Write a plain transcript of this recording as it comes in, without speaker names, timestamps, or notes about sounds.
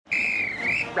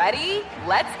Ready?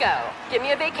 Let's go. Give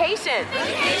me a vacation.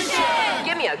 Vacation!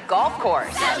 Give me a golf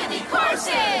course. 70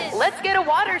 courses! Let's get a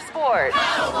water sport.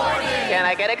 Paddleboarding! Can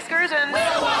I get excursions?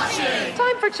 Whale watching!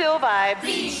 Time for chill vibes.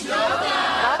 Beach yoga!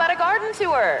 How about a garden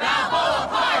tour? Balboa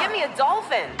Park! Give me a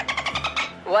dolphin.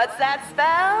 What's that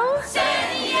spell?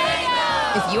 San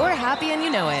Diego! If you're happy and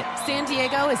you know it, San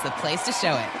Diego is the place to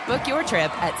show it. Book your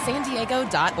trip at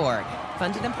sandiego.org.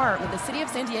 Funded in part with the City of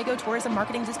San Diego Tourism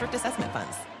Marketing District Assessment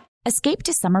Funds. Escape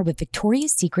to summer with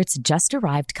Victoria's Secret's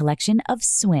just-arrived collection of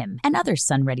swim and other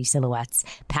sun-ready silhouettes.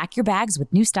 Pack your bags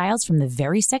with new styles from the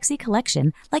Very Sexy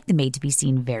collection, like the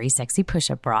made-to-be-seen Very Sexy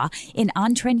push-up bra, in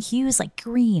on-trend hues like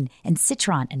green and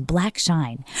citron and black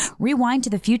shine. Rewind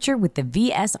to the future with the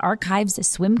VS Archives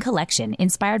swim collection,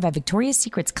 inspired by Victoria's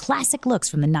Secret's classic looks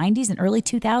from the 90s and early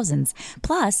 2000s.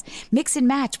 Plus, mix and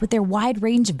match with their wide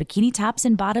range of bikini tops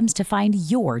and bottoms to find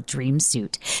your dream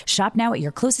suit. Shop now at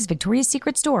your closest Victoria's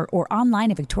Secret store or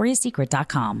online at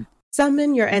victoriassecret.com.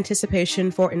 Summon your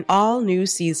anticipation for an all-new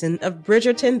season of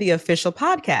Bridgerton, the official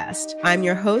podcast. I'm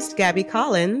your host, Gabby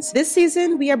Collins. This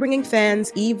season, we are bringing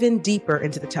fans even deeper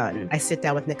into the ton. I sit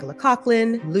down with Nicola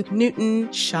Coughlan, Luke Newton,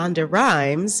 Shonda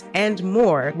Rhimes, and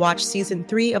more. Watch season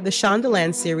 3 of the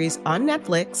Shondaland series on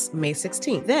Netflix, May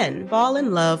 16th. Then fall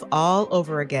in love all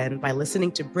over again by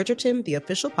listening to Bridgerton, the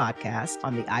official podcast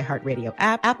on the iHeartRadio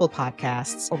app, Apple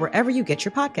Podcasts, or wherever you get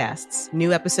your podcasts.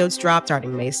 New episodes drop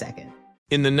starting May 2nd.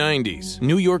 In the 90s,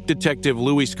 New York detective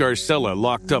Louis Scarcella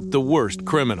locked up the worst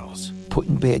criminals.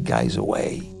 Putting bad guys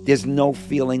away. There's no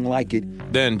feeling like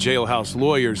it. Then jailhouse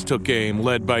lawyers took aim,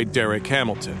 led by Derek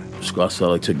Hamilton.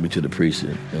 Scarcella took me to the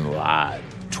precinct and lied.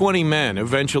 20 men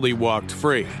eventually walked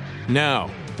free. Now,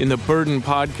 in the Burden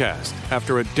podcast,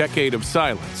 after a decade of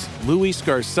silence, Louis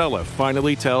Scarcella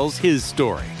finally tells his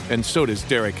story, and so does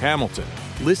Derek Hamilton.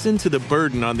 Listen to The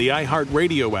Burden on the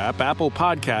iHeartRadio app, Apple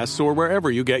Podcasts, or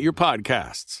wherever you get your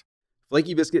podcasts.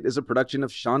 Flaky Biscuit is a production of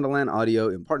Shondaland Audio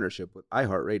in partnership with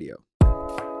iHeartRadio.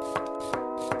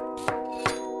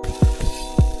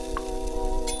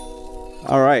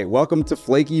 All right, welcome to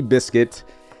Flaky Biscuit,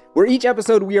 where each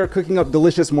episode we are cooking up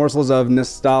delicious morsels of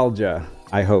nostalgia,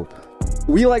 I hope.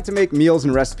 We like to make meals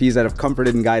and recipes that have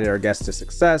comforted and guided our guests to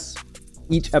success.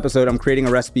 Each episode, I'm creating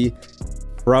a recipe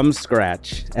from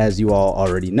scratch, as you all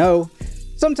already know.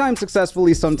 Sometimes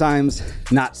successfully, sometimes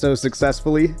not so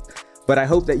successfully. But I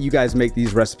hope that you guys make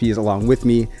these recipes along with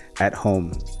me at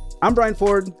home. I'm Brian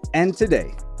Ford, and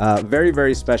today, very,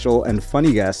 very special and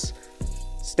funny guest,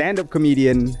 stand-up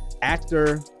comedian,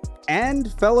 actor,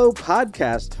 and fellow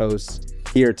podcast host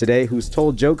here today, who's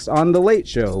told jokes on The Late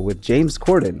Show with James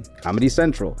Corden, Comedy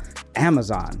Central,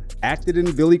 Amazon, acted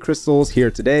in Billy Crystal's Here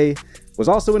Today, was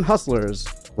also in Hustlers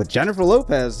with Jennifer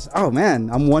Lopez. Oh man,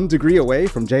 I'm 1 degree away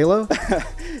from J-Lo.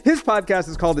 His podcast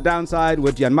is called The Downside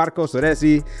with Gianmarco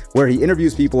Soresi, where he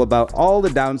interviews people about all the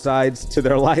downsides to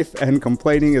their life, and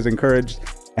complaining is encouraged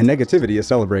and negativity is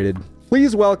celebrated.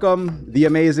 Please welcome the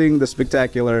amazing, the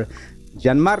spectacular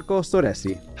Gianmarco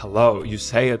Soresi. Hello, you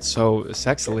say it so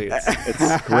sexily.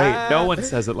 It's great. No one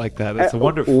says it like that. It's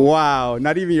wonderful. Wow,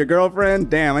 not even your girlfriend?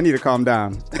 Damn, I need to calm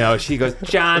down. No, she goes,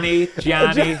 Johnny.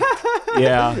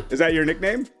 Yeah. Is that your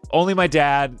nickname? Only my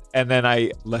dad, and then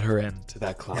I let her into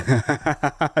that club.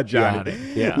 Johnny.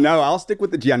 Yeah. No, I'll stick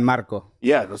with the Gianmarco.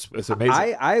 Yeah, it's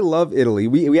amazing. I love Italy.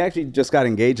 We actually just got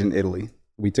engaged in Italy.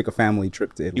 We took a family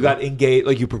trip to Italy. You got engaged,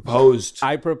 like you proposed.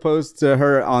 I proposed to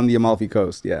her on the Amalfi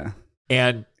Coast, yeah.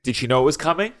 And did she know it was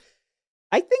coming?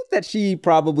 I think that she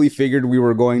probably figured we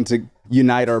were going to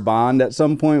unite our bond at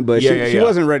some point, but she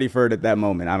wasn't ready for it at that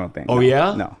moment, I don't think. Oh, no,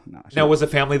 yeah? No. Now, was the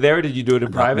family there? Did you do it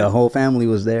in private? The whole family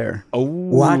was there. Oh.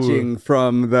 Watching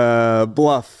from the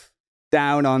bluff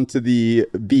down onto the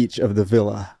beach of the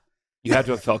villa. You had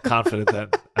to have felt confident then.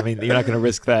 I mean, you're not going to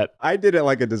risk that. I did it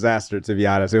like a disaster, to be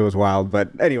honest. It was wild. But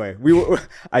anyway,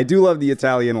 I do love the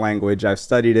Italian language. I've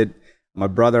studied it. My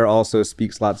brother also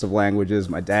speaks lots of languages.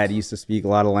 My dad used to speak a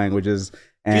lot of languages.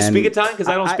 Do you speak Italian? Because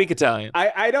I don't speak Italian.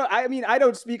 I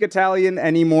don't speak Italian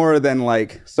any more than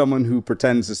like someone who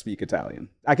pretends to speak Italian.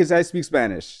 I can say I speak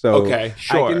Spanish. So okay,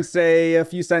 sure. I can say a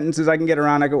few sentences. I can get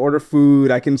around. I can order food.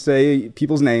 I can say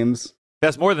people's names.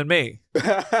 That's more than me.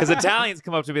 Because Italians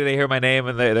come up to me, they hear my name,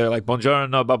 and they're like,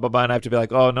 buongiorno, blah, blah, blah. And I have to be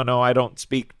like, oh, no, I don't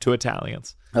speak to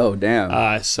Italians. Oh,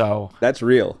 damn. So that's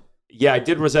real. Yeah, I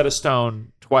did Rosetta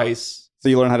Stone twice. So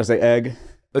you learn how to say egg?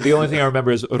 But the only thing I remember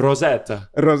is Rosetta.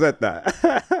 Rosetta.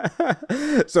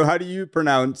 So how do you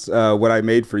pronounce what I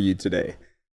made for you today?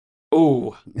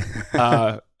 Ooh.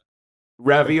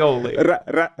 Ravioli.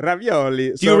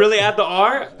 Ravioli. Do you really add the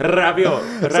R?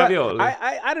 Ravioli. So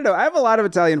I don't know. I have a lot of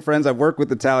Italian friends. I've worked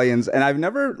with Italians, and I've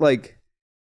never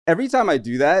Every time I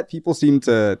do that, people seem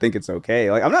to think it's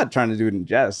okay. Like, I'm not trying to do it in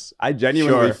jest. I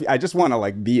genuinely, I just want to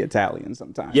like be Italian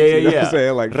sometimes. Yeah, you know yeah. What I'm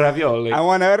saying? Like ravioli. I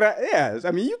want to. Yes,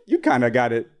 I mean, you kind of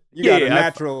got it. You got a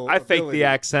natural. I faked the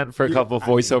accent for a couple of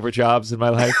voiceover jobs in my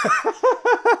life.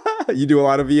 You do a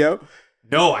lot of VO.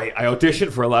 No, I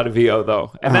auditioned for a lot of VO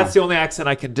though, and that's the only accent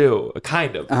I can do.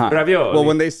 Kind of ravioli. Well,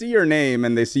 when they see your name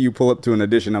and they see you pull up to an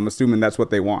audition, I'm assuming that's what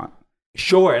they want.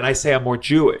 Sure, and I say I'm more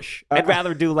Jewish. I'd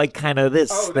rather do like kind of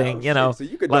this thing, you know, so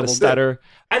you could a lot of stutter.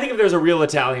 I think if there's a real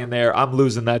Italian there, I'm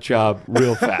losing that job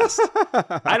real fast.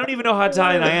 I don't even know how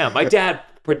Italian I am. My dad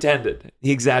pretended.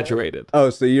 He exaggerated. Oh,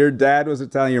 so your dad was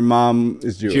Italian, your mom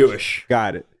is Jewish. Jewish.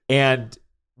 Got it. And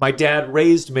my dad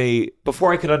raised me,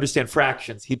 before I could understand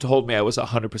fractions, he told me I was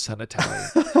 100%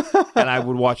 Italian. And I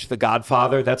would watch The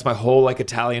Godfather. That's my whole like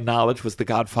Italian knowledge was The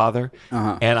Godfather.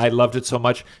 And I loved it so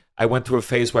much. I went through a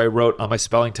phase where I wrote on my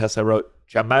spelling test, I wrote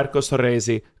Gianmarco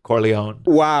Soresi Corleone.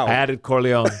 Wow. I added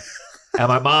Corleone. And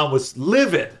my mom was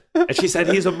livid. And she said,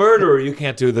 he's a murderer. You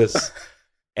can't do this.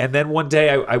 And then one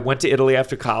day I went to Italy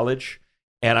after college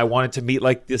and I wanted to meet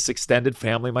like this extended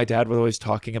family my dad was always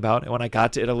talking about. And when I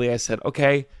got to Italy, I said,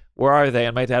 okay, where are they?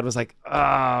 And my dad was like,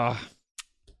 I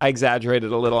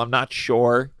exaggerated a little. I'm not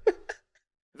sure.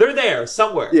 They're there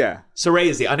somewhere. Yeah.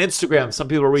 Soresi. On Instagram, some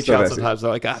people reach out sometimes. They're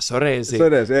like,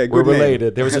 Soresi. Hey, we're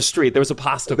related. There was a street. There was a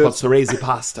pasta called Soresi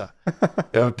pasta.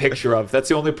 They have a picture of. That's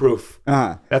the only proof.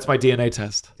 That's my DNA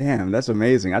test. Damn, that's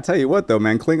amazing. I tell you what, though,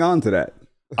 man, cling on to that.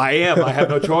 I am. I have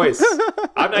no choice.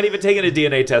 I'm not even taking a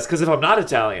DNA test because if I'm not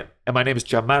Italian and my name is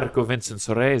Gianmarco Vincent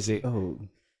Soresi. Oh.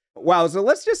 Wow, so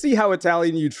let's just see how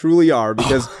Italian you truly are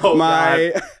because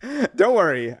don't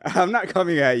worry, I'm not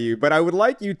coming at you, but I would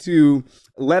like you to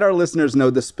let our listeners know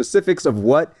the specifics of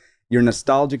what your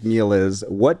nostalgic meal is.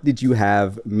 What did you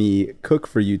have me cook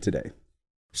for you today?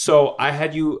 So I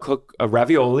had you cook a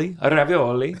ravioli.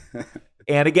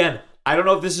 And again, I don't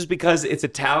know if this is because it's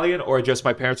Italian or just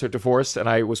my parents are divorced and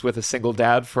I was with a single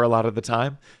dad for a lot of the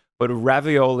time, but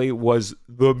ravioli was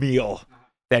the meal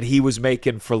that he was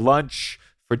making for lunch,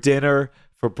 for dinner,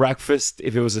 for breakfast.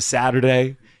 If it was a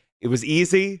Saturday, it was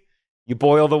easy. You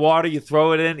boil the water, you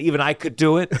throw it in. Even I could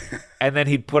do it. And then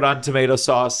he'd put on tomato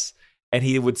sauce and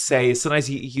he would say, sometimes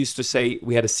he used to say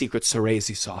we had a secret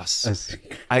Soresi sauce.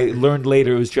 I learned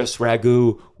later it was just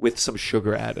ragu with some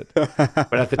sugar added.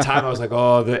 But at the time I was like,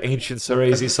 oh, the ancient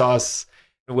Soresi sauce.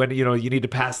 When, you know, you need to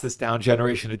pass this down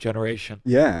generation to generation.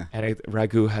 Yeah. And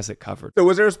ragu has it covered. So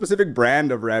was there a specific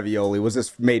brand of ravioli? Was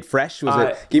this made fresh? Was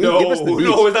it? Give us the deets.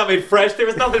 No, it was not made fresh. There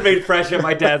was nothing made fresh at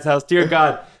my dad's house. Dear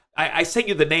God. I sent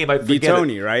you the name. I forget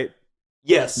Buitoni, right?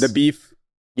 Yes. The beef.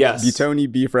 Yes.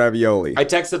 Buitoni beef ravioli. I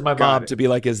texted my mom to be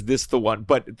like, is this the one?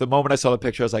 But the moment I saw the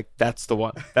picture, I was like, that's the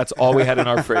one. That's all we had in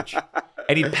our fridge.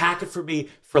 And he'd pack it for me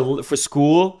for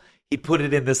school. He'd put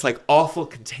it in this like awful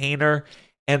container.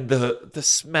 And the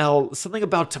smell, something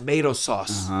about tomato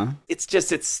sauce. It's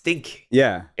stinky.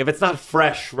 Yeah. If it's not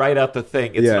fresh right out the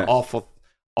thing, it's an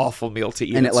awful meal to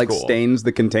eat. And it like stains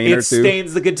the container It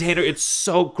stains the container. It's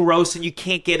so gross and you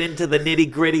can't get into the nitty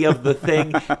gritty of the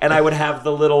thing. And I would have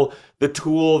the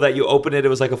tool that you open it. It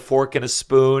was like a fork and a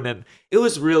spoon. And it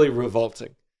was really revolting.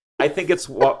 I think it's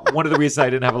one of the reasons I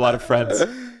didn't have a lot of friends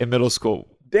in middle school.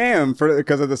 Damn,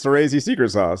 because of the Soresi secret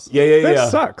sauce. Yeah.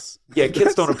 That sucks. Yeah,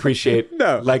 kids don't appreciate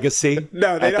legacy they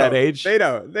at don't. that age. They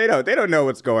don't know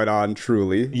what's going on,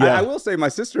 truly. Yeah. I will say my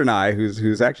sister and I,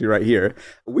 who's actually right here,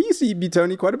 we see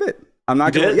Buitoni quite a bit. I'm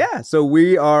not going to... Yeah, so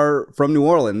we are from New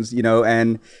Orleans, you know,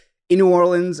 and in New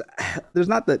Orleans, there's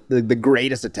not the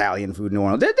greatest Italian food in New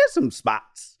Orleans. There's some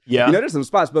spots. Yeah. You know, there's some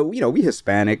spots, but, you know, we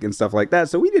Hispanic and stuff like that,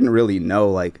 so we didn't really know,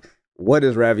 like, what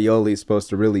is ravioli supposed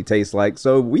to really taste like?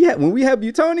 So when we had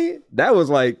Buitoni, that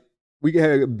was like, we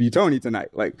had Buitoni tonight.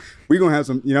 Like, we're going to have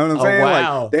some, you know what I'm saying?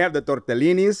 Wow. Like, they have the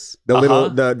tortellinis, the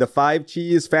little, the 5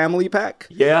 cheese family pack.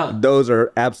 Yeah. Those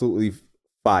are absolutely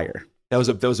fire. That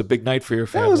was a big night for your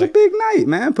family. That was a big night,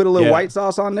 man. Put a little white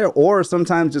sauce on there, or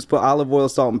sometimes just put olive oil,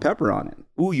 salt, and pepper on it.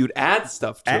 Ooh, you'd add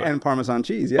stuff to it. And Parmesan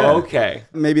cheese, yeah. Okay.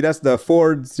 Maybe that's the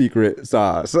Ford secret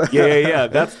sauce. Yeah.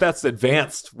 That's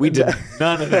advanced. We did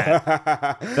none of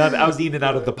that. I was eating it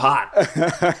out of the pot.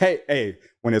 Hey,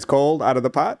 when it's cold out of the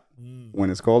pot, when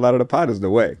it's cold out of the pot is the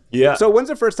way. Yeah. So when's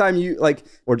the first time you, like,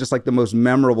 or just like the most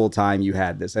memorable time you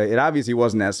had this? It obviously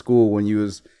wasn't at school when you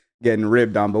was getting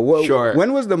ribbed on, but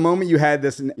when was the moment you had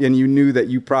this and you knew that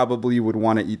you probably would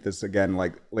want to eat this again,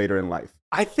 like later in life?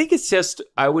 I think it's just,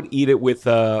 I would eat it with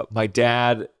my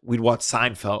dad. We'd watch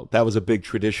Seinfeld. That was a big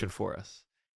tradition for us.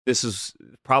 This is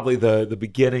probably the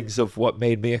beginnings of what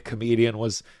made me a comedian,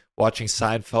 was watching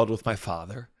Seinfeld with my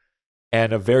father.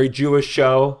 and a very Jewish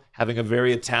show, having a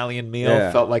very Italian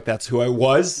meal. Felt like that's who I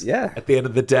was at the end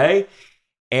of the day.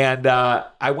 And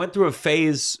I went through a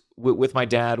phase with my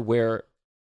dad where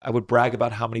I would brag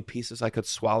about how many pieces I could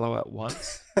swallow at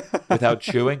once without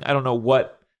chewing. I don't know why.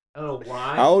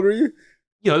 How old were you?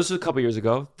 This was a couple years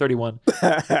ago, 31.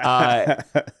 But I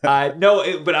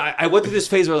went through this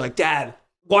phase where I was like, Dad,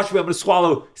 watch me, I'm going to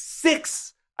swallow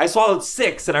 6. I swallowed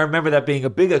 6, and I remember that being a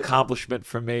big accomplishment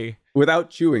for me.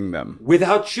 Without chewing them.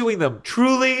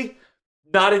 Truly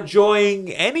not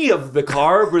enjoying any of the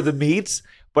carb or the meats,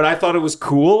 but I thought it was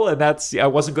cool, and I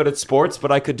wasn't good at sports,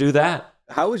 but I could do that.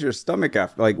 How was your stomach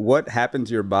after? Like, what happened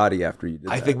to your body after you did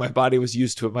that? I think my body was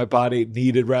used to it. My body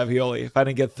needed ravioli. If I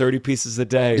didn't get 30 pieces a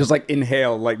day. Just like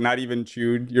inhale, like not even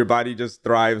chewed. Your body just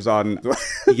thrives on...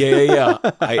 Yeah.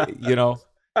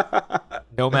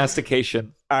 No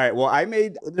mastication. All right. Well,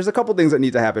 there's a couple things that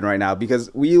need to happen right now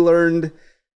because we learned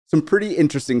some pretty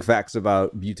interesting facts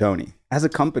about Buitoni as a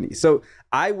company. So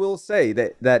I will say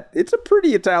that it's a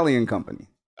pretty Italian company.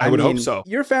 I would hope so.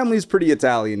 Your family's pretty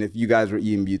Italian if you guys were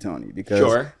eating Buitoni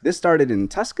because this started in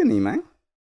Tuscany, man.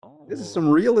 This is some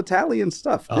real Italian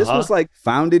stuff. This was like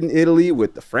founded in Italy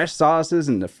with the fresh sauces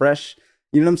and the fresh,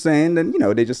 you know what I'm saying? And,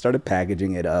 they just started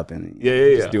packaging it up and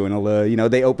just doing a little,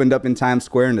 they opened up in Times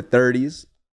Square in the 30s.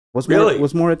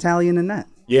 What's more Italian than that?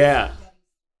 Yeah.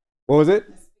 What was it?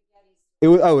 It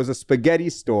was a spaghetti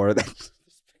store.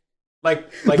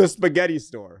 like the spaghetti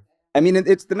store. I mean,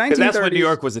 it's the 1930s. Because that's when New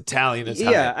York was Italian.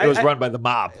 Yeah, it was run by the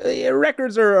mob.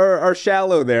 Records are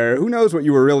shallow there. Who knows what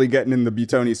you were really getting in the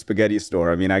Buitoni spaghetti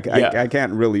store? I mean, I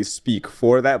can't really speak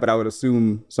for that, but I would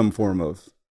assume some form of.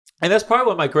 And that's probably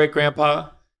what my great-grandpa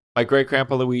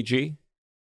Luigi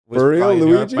was. For real,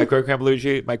 Luigi? My great-grandpa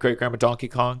Luigi, my great-grandpa Donkey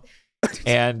Kong.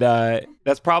 And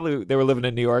that's probably, they were living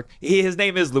in New York. His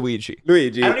name is Luigi. I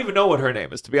don't even know what her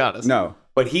name is, to be honest. No.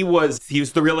 But he was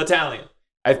the real Italian.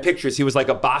 I have pictures. He was like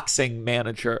a boxing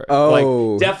manager. Oh.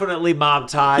 Like definitely mob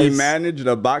ties. He managed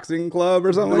a boxing club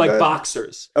or something like that? Like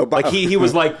boxers. Like he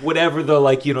was like whatever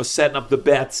the setting up the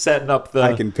bets, setting up the...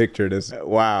 I can picture this.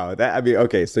 Wow.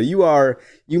 Okay. So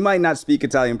you might not speak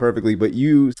Italian perfectly, but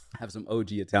you have some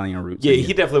OG Italian roots. Yeah,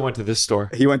 he definitely went to this store.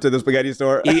 He went to the spaghetti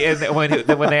store? And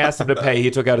when they asked him to pay,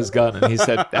 he took out his gun and he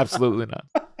said, absolutely not.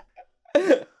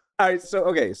 All right.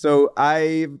 So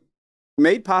I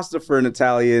made pasta for an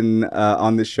Italian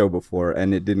on this show before,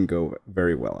 and it didn't go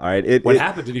very well. All right. What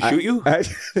happened? Did he shoot you?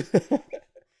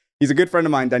 He's a good friend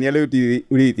of mine, Daniele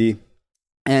Uriti,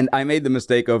 and I made the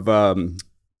mistake of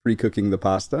pre-cooking the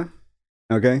pasta.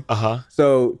 Okay.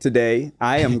 So today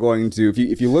I am going to.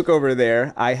 If you look over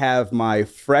there, I have my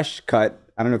fresh cut.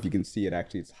 I don't know if you can see it.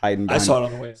 Actually, it's hiding behind. I saw it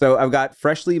on the way. So I've got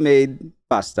freshly made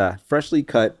pasta, freshly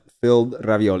cut, filled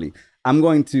ravioli. I'm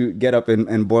going to get up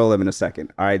and boil them in a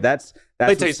second. All right, that's. Let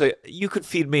me tell you something. You could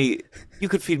feed me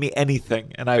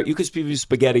anything, and you could feed me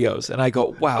SpaghettiOs, and I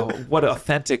go, wow, what an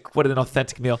authentic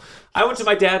meal. I went to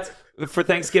my dad's for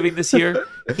Thanksgiving this year.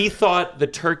 He thought the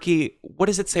turkey. What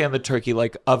does it say on the turkey?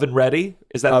 Like oven ready?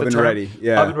 Is that oven the term? Ready?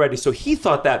 Yeah, oven ready. So he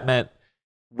thought that meant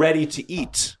ready to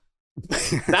eat.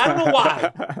 I don't know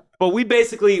why, but we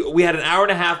had an hour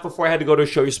and a half before I had to go to a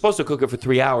show. You're supposed to cook it for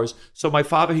 3 hours. So my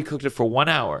father, he cooked it for 1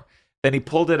 hour. Then he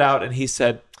pulled it out and he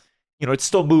said, it's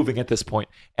still moving at this point.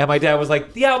 And my dad was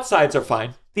like, the outsides are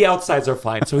fine. The outsides are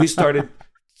fine. So he started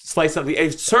slicing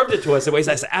he served it to us in ways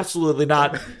I said, absolutely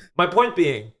not. My point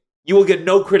being, you will get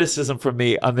no criticism from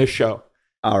me on this show.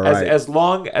 All right. As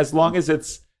long as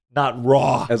it's not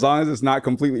raw. As long as it's not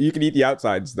completely, you can eat the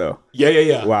outsides though.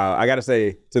 Yeah. Wow. I got to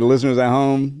say to the listeners at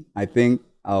home, I think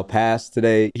I'll pass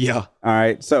today. Yeah. All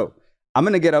right. So I'm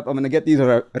going to get up. I'm going to get these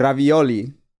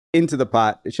ravioli into the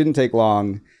pot. It shouldn't take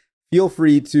long. Feel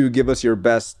free to give us your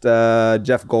best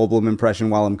Jeff Goldblum impression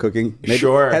while I'm cooking.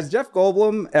 Sure. Has Jeff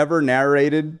Goldblum ever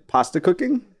narrated pasta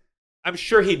cooking? I'm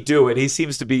sure he'd do it. He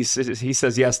seems to be. He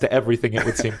says yes to everything. It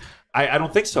would seem. I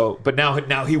don't think so, but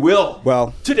now he will.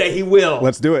 Well, today he will.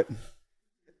 Let's do it.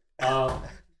 All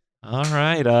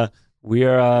right. We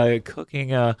are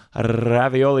cooking a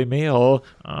ravioli meal.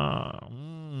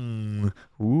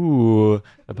 Ooh,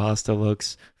 the pasta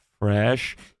looks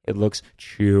fresh. It looks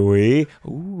chewy.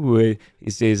 Ooh,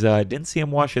 he says, didn't see him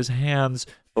wash his hands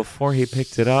before he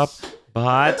picked it up,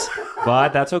 but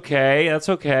that's okay. That's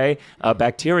okay.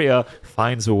 Bacteria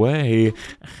finds a way.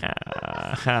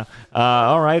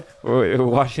 All right, we're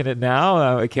washing it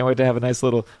now. I can't wait to have a nice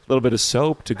little bit of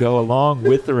soap to go along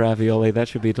with the ravioli. That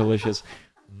should be delicious.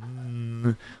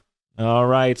 All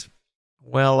right.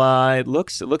 Well, it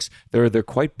looks. They're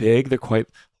quite big. They're quite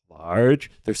large.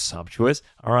 They're sumptuous.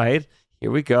 All right. Here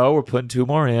we go. We're putting 2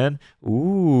 more in.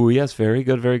 Ooh, yes, very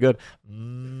good, very good.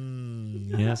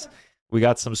 Yes. We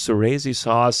got some Soresi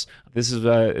sauce. This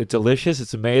is delicious.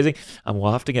 It's amazing. I'm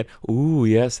wafting it. Ooh,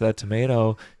 yes, that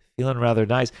tomato. Feeling rather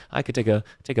nice. I could take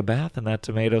a bath in that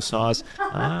tomato sauce.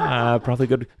 Probably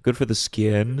good for the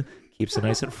skin. Keeps it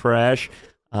nice and fresh.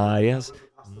 Yes.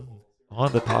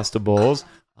 On the pasta bowls.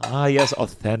 Yes,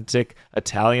 authentic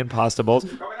Italian pasta bowls.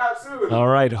 Coming out soon. All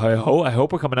right. I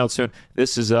hope we're coming out soon.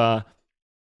 This is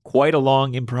quite a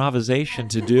long improvisation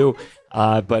to do.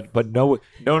 But no.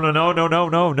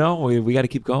 We got to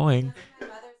keep going.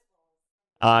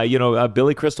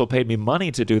 Billy Crystal paid me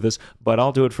money to do this, but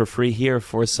I'll do it for free here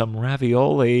for some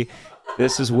ravioli.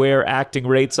 This is where acting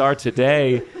rates are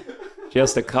today.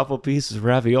 Just a couple pieces of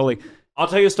ravioli. I'll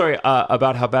tell you a story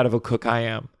about how bad of a cook I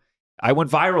am. I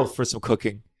went viral for some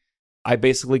cooking. I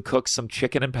basically cooked some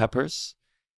chicken and peppers,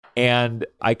 and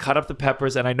I cut up the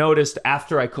peppers, and I noticed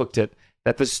after I cooked it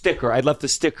that I'd left the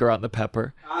sticker on the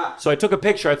pepper. So I took a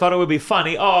picture. I thought it would be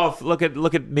funny. Oh, look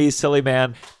at me, silly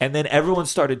man. And then everyone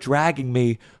started dragging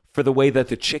me for the way that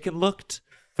the chicken looked,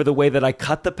 for the way that I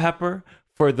cut the pepper,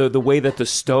 for the way that the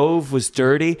stove was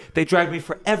dirty. They dragged me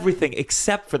for everything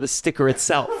except for the sticker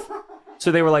itself.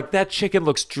 So they were like, that chicken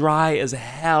looks dry as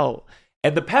hell.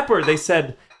 And the pepper, they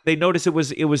said, they noticed it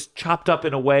was chopped up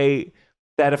in a way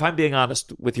that, if I'm being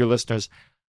honest with your listeners,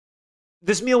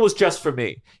 this meal was just for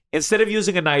me. Instead of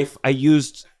using a knife, I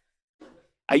used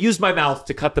my mouth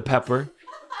to cut the pepper.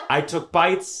 I took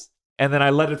bites, and then I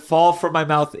let it fall from my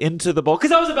mouth into the bowl,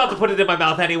 because I was about to put it in my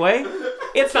mouth anyway.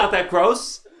 It's not that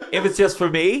gross if it's just for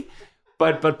me.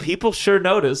 But people sure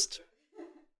noticed.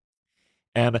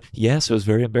 And yes, it was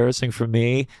very embarrassing for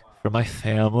me, for my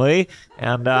family.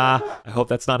 And I hope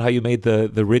that's not how you made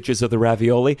the ridges of the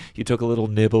ravioli. You took a little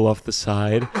nibble off the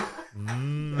side.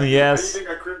 Yes. I think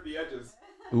I crimped the edges.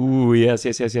 Ooh, yes.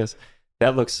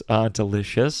 That looks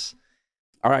delicious.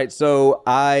 All right, so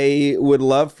I would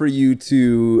love for you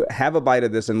to have a bite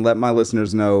of this and let my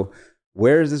listeners know,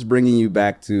 where is this bringing you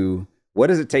back to? What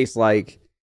does it taste like?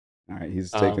 All right,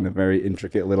 he's taking a very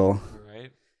intricate little...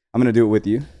 Right. I'm going to do it with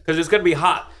you. Because it's going to be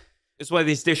hot. It's one of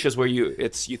these dishes where you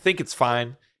think it's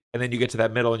fine, and then you get to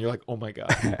that middle, and you're like, oh, my God.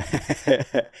 All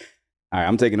right,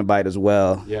 I'm taking a bite as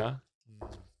well. Yeah?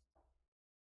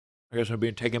 I guess I'm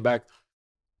being taken back.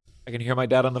 I can hear my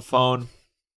dad on the phone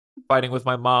fighting with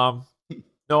my mom.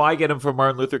 No, I get him for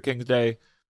Martin Luther King's Day.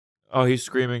 Oh, he's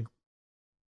screaming.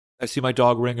 I see my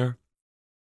dog Ringer.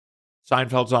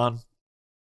 Seinfeld's on.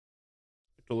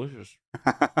 Delicious.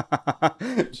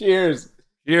 Cheers.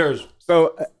 Cheers.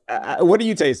 So, what are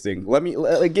you tasting?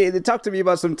 Talk to me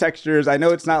about some textures. I know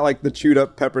it's not like the chewed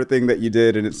up pepper thing that you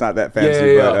did, and it's not that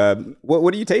fancy. Yeah. But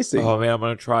what are you tasting? Oh man, I'm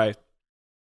gonna try.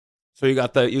 So you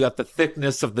got the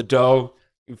thickness of the dough.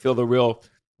 You feel the real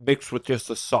mixed with just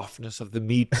the softness of the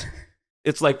meat.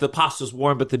 It's like the pasta's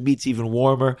warm, but the meat's even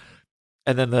warmer.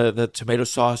 And then the tomato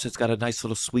sauce, it's got a nice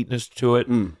little sweetness to it.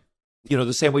 Mm. You know,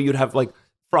 the same way you'd have like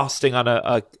frosting on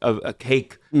a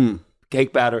cake.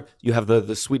 Cake batter, you have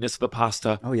the sweetness of the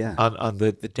pasta. Oh yeah, on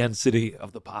the density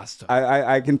of the pasta.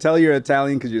 I can tell you're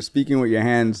Italian because you're speaking with your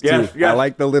hands too. Yes. I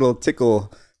like the little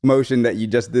tickle motion that you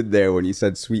just did there when you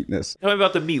said sweetness. Tell me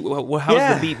about the meat.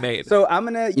 How's the meat made? So I'm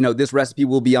gonna, this recipe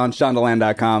will be on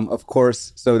Shondaland.com, of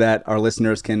course, so that our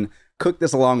listeners can cook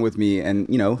this along with me. And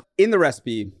in the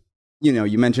recipe,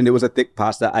 you mentioned it was a thick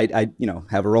pasta. I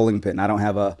have a rolling pin. I don't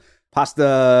have a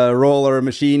pasta roller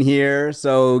machine here,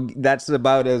 so that's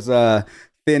about as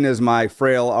thin as my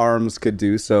frail arms could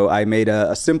do. So I made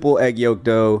a simple egg yolk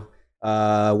dough,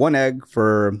 1 egg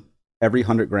for every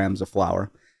 100 grams of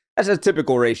flour. That's a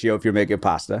typical ratio if you're making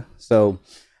pasta. So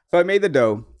I made the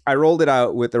dough. I rolled it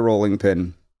out with a rolling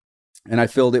pin, and I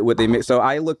filled it with So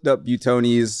I looked up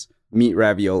Buitoni's meat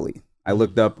ravioli. I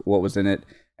looked up what was in it,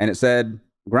 and it said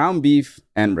ground beef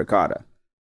and ricotta.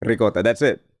 That's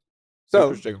it. So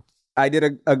interesting. I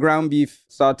did a ground beef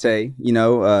saute,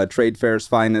 Trade Fair's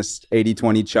finest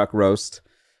 80/20 chuck roast,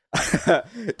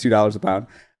 $2 a pound.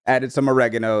 Added some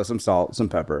oregano, some salt, some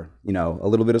pepper, a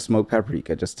little bit of smoked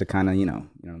paprika just to kind of, you know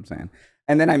what I'm saying?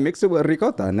 And then I mixed it with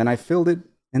ricotta, and then I filled it,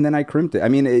 and then I crimped it. I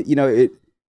mean,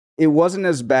 it wasn't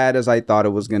as bad as I thought it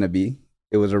was going to be.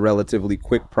 It was a relatively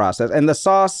quick process. And the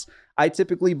sauce, I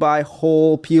typically buy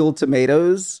whole peeled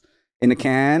tomatoes in a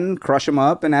can, crush them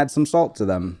up, and add some salt to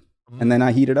them. And then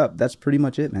I heat it up. That's pretty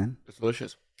much it, man. It's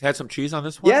delicious. Can I add some cheese on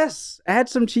this one? Yes. Add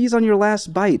some cheese on your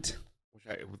last bite.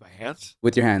 With my hands?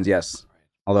 With your hands, yes.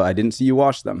 Although I didn't see you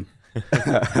wash them. All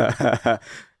right,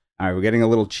 we're getting a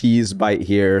little cheese bite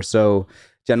here. So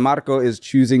Gianmarco is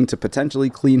choosing to potentially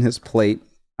clean his plate.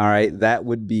 All right, that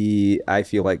would be, I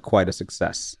feel like, quite a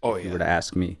success. Oh, if you were to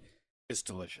ask me. It's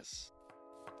delicious.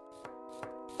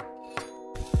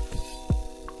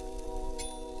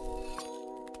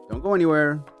 Don't go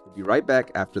anywhere. We'll be right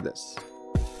back after this.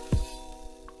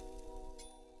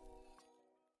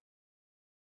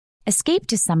 Escape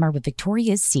to summer with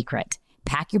Victoria's Secret.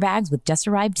 Pack your bags with just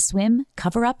arrived swim,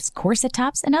 cover-ups, corset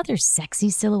tops, and other sexy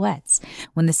silhouettes.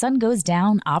 When the sun goes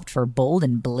down, opt for bold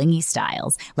and blingy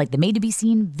styles, like the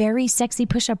made-to-be-seen Very Sexy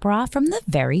Push-Up Bra from the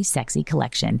Very Sexy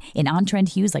collection, in on-trend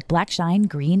hues like black shine,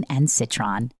 green, and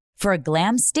citron. For a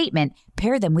glam statement,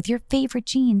 pair them with your favorite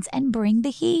jeans and bring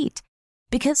the heat.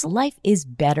 Because life is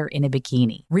better in a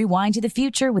bikini. Rewind to the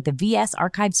future with the VS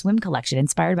Archive Swim Collection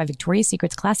inspired by Victoria's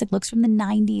Secret's classic looks from the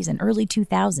 90s and early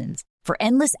 2000s. For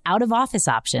endless out-of-office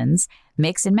options,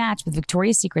 mix and match with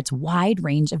Victoria's Secret's wide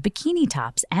range of bikini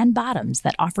tops and bottoms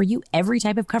that offer you every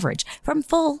type of coverage, from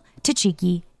full to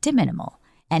cheeky to minimal.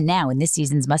 And now in this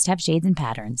season's must-have shades and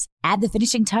patterns, add the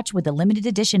finishing touch with the limited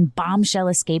edition Bombshell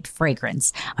Escape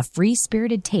fragrance, a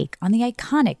free-spirited take on the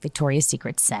iconic Victoria's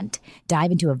Secret scent.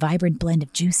 Dive into a vibrant blend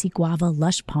of juicy guava,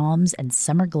 lush palms, and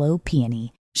summer glow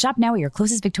peony. Shop now at your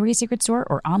closest Victoria's Secret store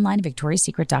or online at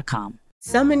victoriassecret.com.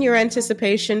 Summon your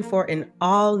anticipation for an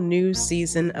all-new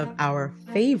season of our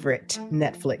favorite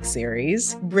Netflix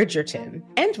series, Bridgerton.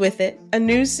 And with it, a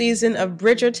new season of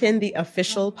Bridgerton, the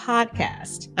official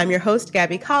podcast. I'm your host,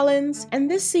 Gabby Collins,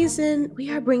 and this season, we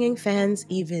are bringing fans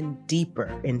even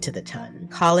deeper into the ton.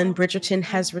 Colin Bridgerton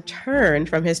has returned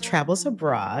from his travels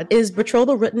abroad. Is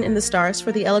betrothal written in the stars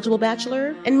for the eligible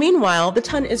bachelor? And meanwhile, the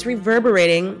ton is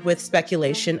reverberating with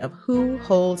speculation of who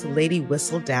holds Lady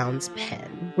Whistledown's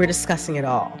pen. We're discussing it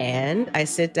all. And I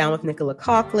sit down with Nicola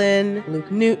Coughlan,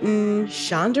 Luke Newton,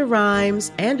 Shonda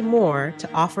Rhimes, and more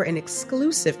to offer an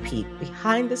exclusive peek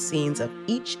behind the scenes of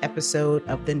each episode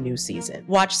of the new season.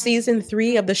 Watch season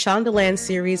 3 of the Shondaland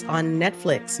series on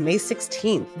Netflix May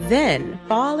 16th. Then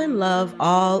fall in love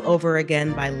all over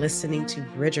again by listening to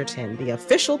Bridgerton, the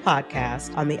official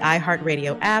podcast on the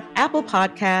iHeartRadio app, Apple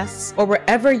Podcasts, or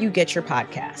wherever you get your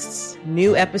podcasts.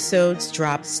 New episodes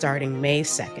drop starting May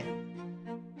 2nd.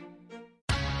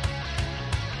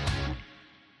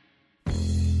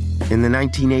 In the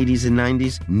 1980s and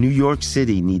 90s, New York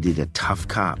City needed a tough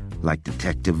cop like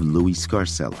Detective Louis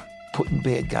Scarcella. Putting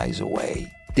bad guys away.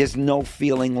 There's no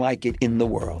feeling like it in the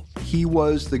world. He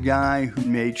was the guy who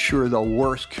made sure the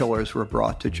worst killers were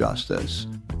brought to justice.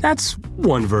 That's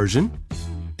one version.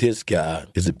 This guy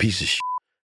is a piece of shit.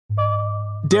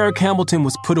 Derek Hamilton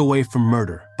was put away for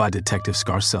murder by Detective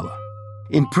Scarcella.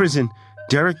 In prison,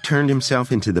 Derek turned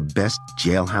himself into the best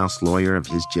jailhouse lawyer of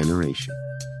his generation.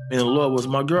 And the law was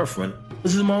my girlfriend.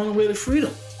 This is my only way to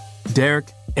freedom.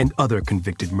 Derek and other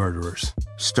convicted murderers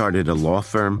started a law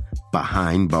firm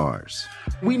behind bars.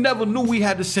 We never knew we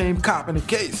had the same cop in the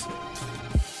case.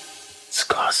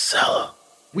 Scarcella.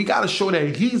 We gotta show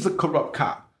that he's a corrupt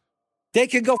cop. They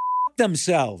can go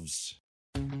themselves.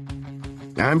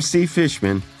 I'm Steve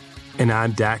Fishman. And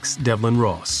I'm Dax Devlin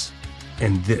Ross.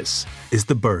 And this is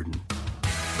The Burden.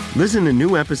 Listen to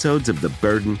new episodes of The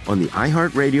Burden on the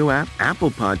iHeartRadio app,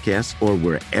 Apple Podcasts, or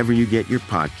wherever you get your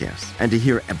podcasts. And to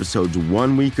hear episodes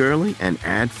 1 week early and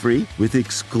ad-free with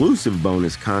exclusive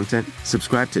bonus content,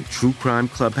 subscribe to True Crime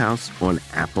Clubhouse on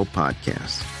Apple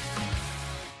Podcasts.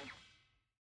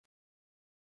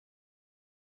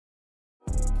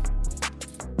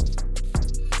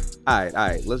 All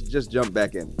right. Let's just jump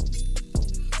back in.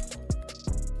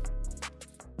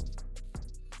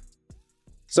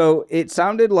 So it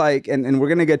sounded like, and we're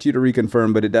going to get you to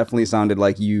reconfirm, but it definitely sounded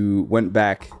like you went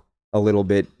back a little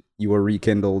bit. You were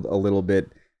rekindled a little bit.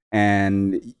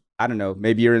 And I don't know,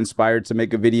 maybe you're inspired to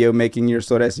make a video making your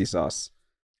Soresi sauce.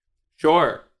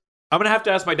 Sure. I'm going to have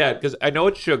to ask my dad because I know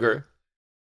it's sugar.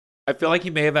 I feel like he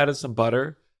may have added some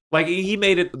butter. Like he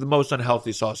made it the most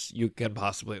unhealthy sauce you can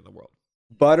possibly in the world.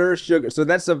 Butter, sugar. So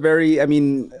that's a very, I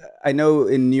mean, I know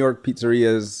in New York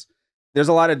pizzerias, there's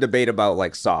a lot of debate about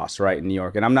like sauce, right, in New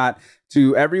York. And I'm not,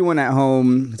 to everyone at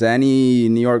home, to any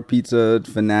New York pizza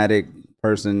fanatic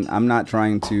person, I'm not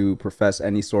trying to profess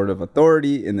any sort of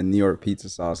authority in the New York pizza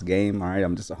sauce game. All right,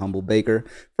 I'm just a humble baker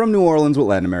from New Orleans with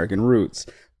Latin American roots.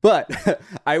 But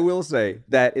I will say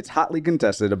that it's hotly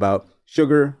contested about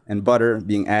sugar and butter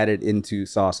being added into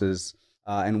sauces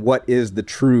and what is the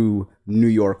true New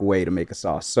York way to make a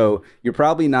sauce. So you're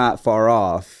probably not far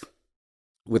off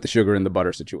with the sugar and the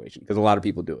butter situation because a lot of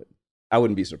people do it. I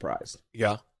wouldn't be surprised.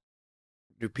 Yeah.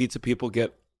 Do pizza people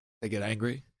get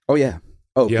angry? Oh yeah.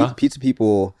 Oh yeah. Pizza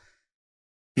people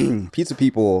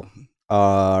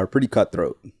are pretty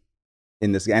cutthroat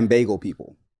in this, and bagel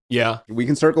people. Yeah. We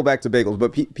can circle back to bagels,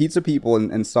 but pizza people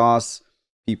and sauce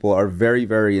people are very,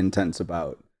 very intense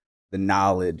about the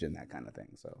knowledge and that kind of thing.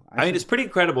 So I mean, it's pretty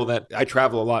incredible that I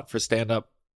travel a lot for stand-up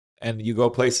and you go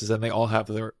places and they all have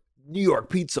New York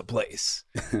pizza place.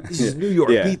 This is New York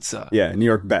pizza. Yeah, New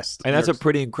York best. And that's a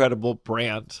pretty incredible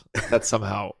brand that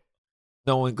somehow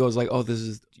no one goes like, oh,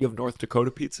 you have North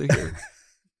Dakota pizza here?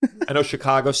 I know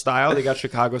Chicago style. They got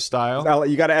Chicago style.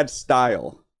 You got to add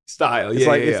style. Style, it's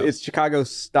it's Chicago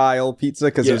style pizza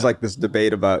because there's like this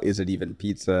debate about is it even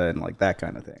pizza and like that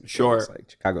kind of thing. Sure. So it's like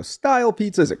Chicago style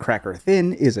pizza. Is it cracker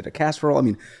thin? Is it a casserole? I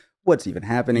mean, what's even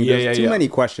happening? There's too many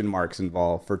question marks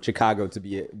involved for Chicago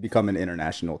to become an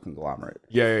international conglomerate.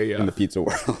 In the pizza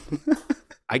world.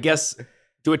 I guess,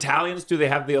 do Italians, do they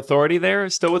have the authority there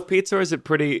still with pizza, or is it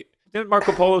pretty... Didn't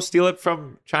Marco Polo steal it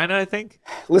from China, I think?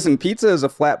 Listen, pizza is a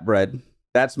flatbread.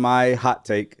 That's my hot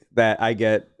take that I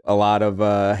get a lot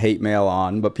of hate mail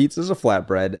on, but pizza's a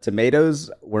flatbread.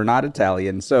 Tomatoes were not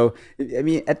Italian. So, I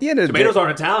mean, at the end of the day... Tomatoes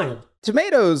aren't Italian.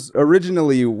 Tomatoes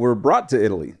originally were brought to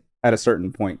Italy at a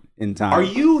certain point in time. Are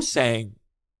you saying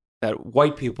that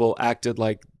white people acted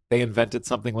like they invented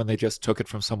something when they just took it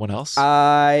from someone else?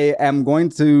 I am going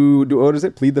to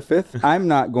plead the fifth? I'm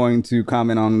not going to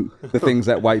comment on the things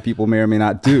that white people may or may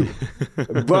not do.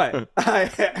 But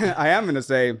I am going to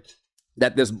say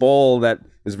that this bowl that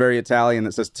is very Italian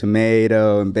that says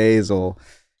tomato and basil,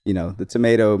 you know, the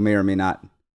tomato may or may not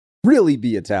really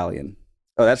be Italian.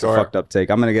 Oh, that's a fucked up take.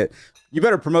 You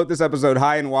better promote this episode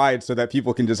high and wide so that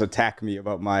people can just attack me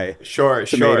about my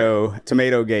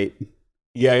tomato gate.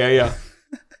 Yeah.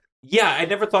 Yeah, I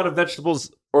never thought of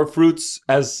vegetables or fruits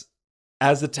as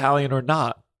Italian or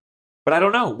not. But I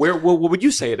don't know. What would you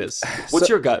say it is? What's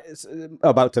your gut?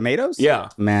 About tomatoes? Yeah.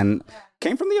 Man,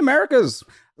 came from the Americas.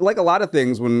 Like a lot of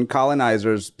things, when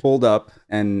colonizers pulled up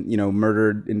and, you know,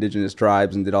 murdered indigenous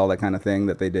tribes and did all that kind of thing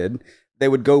that they did, they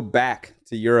would go back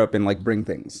to Europe and like bring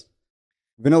things.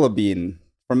 Vanilla bean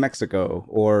from Mexico,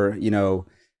 or, you know,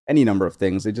 any number of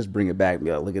things. They just bring it back and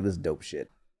be like, look at this dope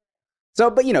shit. So,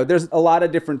 but, you know, there's a lot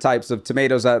of different types of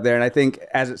tomatoes out there. And I think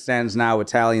as it stands now,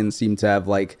 Italians seem to have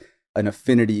like an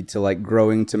affinity to like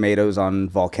growing tomatoes on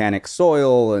volcanic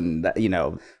soil. And, you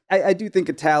know, I do think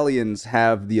Italians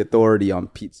have the authority on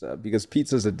pizza because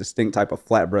pizza is a distinct type of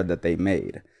flatbread that they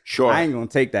made. Sure. I ain't going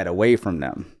to take that away from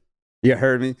them. You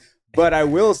heard me? But I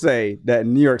will say that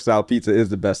New York style pizza is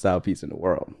the best style pizza in the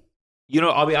world. You know,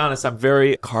 I'll be honest, I'm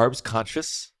very carbs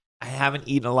conscious. I haven't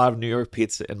eaten a lot of New York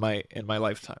pizza in my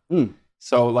lifetime.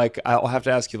 So, like, I'll have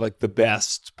to ask you, like, the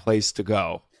best place to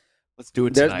go. Let's do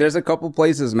it tonight. There's a couple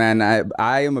places, man.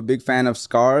 I am a big fan of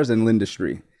Scars and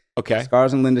Lindustry. Okay.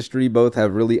 Scars and Lindustry both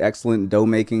have really excellent dough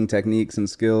making techniques and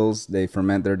skills. They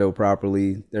ferment their dough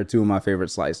properly. They're two of my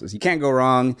favorite slices. You can't go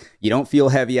wrong. You don't feel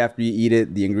heavy after you eat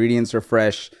it. The ingredients are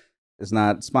fresh. It's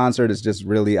not sponsored. It's just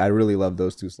I really love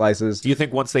those two slices. Do you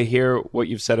think once they hear what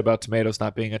you've said about tomatoes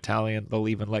not being Italian, they'll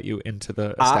even let you into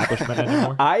the establishment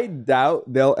anymore? I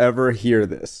doubt they'll ever hear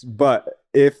this. But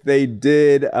if they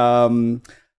did,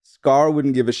 Scar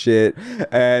wouldn't give a shit.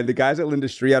 And the guys at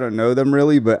Lindustry, I don't know them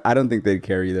really, but I don't think they'd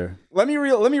care either. Let me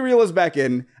reel us back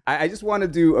in. I just want to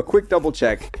do a quick double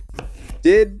check.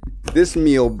 Did this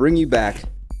meal bring you back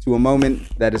to a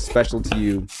moment that is special to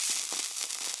you?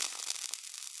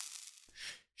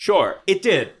 Sure, it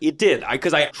did.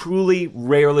 Because I truly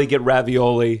rarely get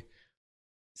ravioli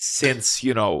since,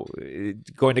 you know,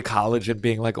 going to college and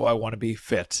being like, oh, I want to be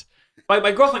fit.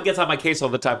 My girlfriend gets on my case all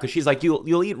the time because she's like,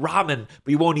 you'll eat ramen,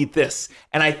 but you won't eat this.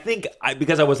 And I think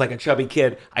because I was like a chubby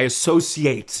kid, I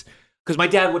associate, because my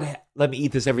dad would let me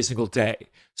eat this every single day.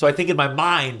 So I think in my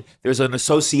mind, there's an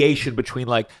association between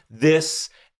like this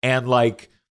and like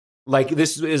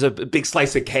this is a big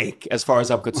slice of cake as far as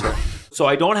I'm concerned. So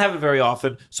I don't have it very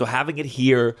often. So having it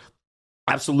here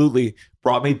absolutely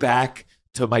brought me back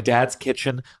to my dad's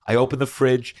kitchen. I open the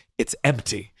fridge. It's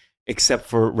empty except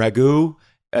for ragu,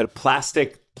 a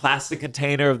plastic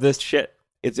container of this shit.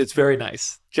 It's very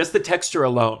nice. Just the texture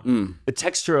alone. The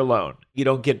texture alone. You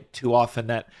don't get too often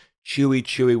that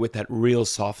chewy with that real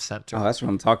soft center. Oh, that's what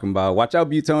I'm talking about. Watch out,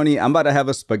 Buitoni. I'm about to have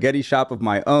a spaghetti shop of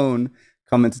my own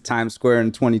coming to Times Square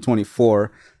in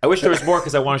 2024. I wish there was more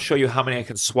because I want to show you how many I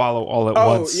can swallow all at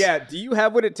once. Oh, yeah. Do you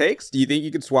have what it takes? Do you think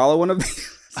you could swallow one of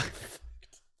these?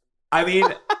 I mean,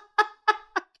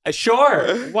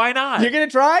 sure. Why not? You're going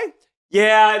to try?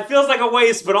 Yeah, it feels like a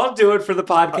waste, but I'll do it for the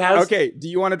podcast. Okay. Do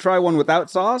you want to try one without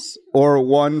sauce or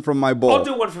one from my bowl? I'll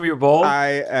do one from your bowl.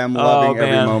 I am loving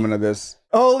every moment of this.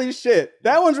 Holy shit.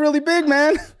 That one's really big,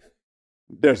 man.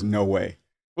 There's no way.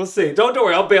 We'll see. Don't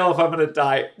worry. I'll bail if I'm going to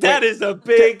die. That is a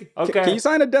big... Okay. Can you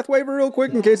sign a death waiver real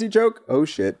quick in case you choke? Oh,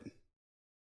 shit.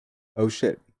 Oh,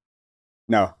 shit.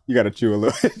 No, you got to chew a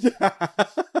little.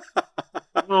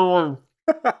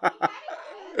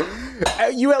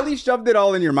 You at least shoved it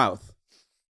all in your mouth.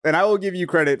 And I will give you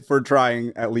credit for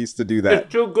trying at least to do that.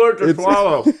 It's too good to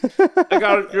swallow. I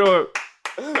gotta do it.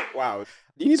 Wow.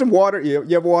 Do you need some water? You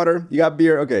have water? You got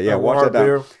beer? Okay, yeah, watch that down.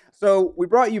 Beer. So we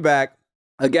brought you back.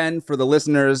 Again, for the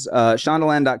listeners,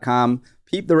 shondaland.com.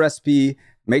 Peep the recipe.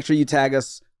 Make sure you tag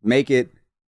us. Make it.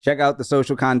 Check out the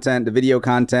social content, the video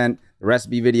content, the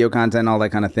recipe video content, all that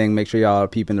kind of thing. Make sure y'all are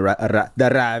peeping the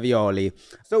ravioli.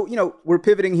 So, we're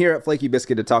pivoting here at Flaky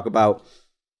Biscuit to talk about,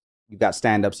 you've got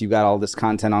stand-ups, you've got all this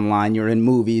content online, you're in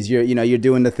movies, you're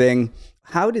doing the thing.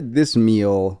 How did this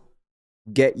meal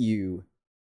get you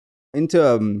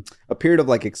into a period of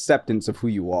acceptance of who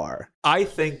you are? I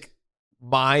think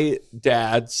my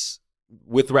dad's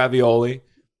with ravioli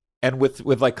and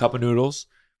with cup of noodles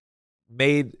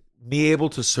made me able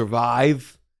to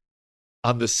survive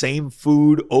on the same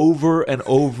food over and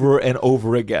over and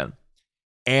over again.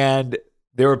 And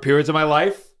there were periods of my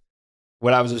life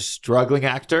when I was a struggling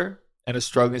actor and a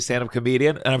struggling stand-up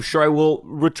comedian, and I'm sure I will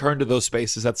return to those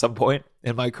spaces at some point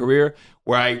in my career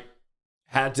where I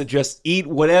had to just eat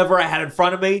whatever I had in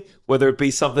front of me, whether it be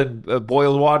something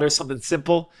boiled water, something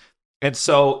simple. And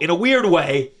so in a weird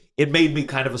way, it made me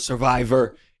kind of a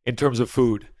survivor in terms of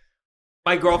food.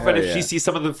 My girlfriend, if she sees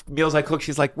some of the meals I cook,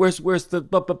 she's like, where's the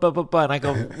and I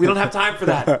go, we don't have time for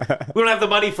that. We don't have the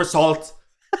money for salt.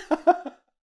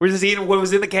 We're just eating what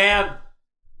was in the can.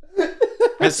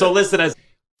 And so listen,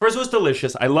 first it was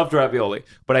delicious. I loved ravioli.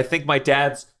 But I think my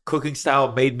dad's cooking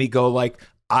style made me go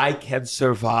I can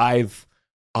survive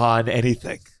on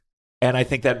anything. And I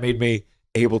think that made me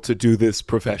able to do this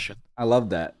profession. I love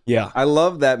that. Yeah. I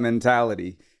love that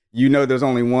mentality. There's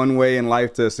only one way in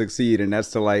life to succeed, and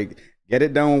that's to get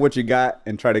it done with what you got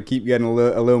and try to keep getting a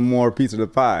little more piece of the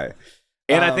pie.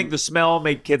 And I think the smell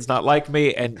made kids not like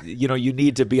me. And, you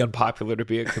need to be unpopular to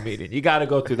be a comedian. You got to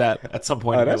go through that at some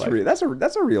point in your life.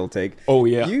 That's a real take. Oh,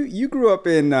 yeah. You grew up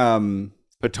in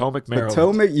Potomac, Maryland.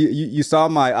 Potomac. You saw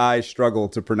my eyes struggle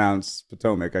to pronounce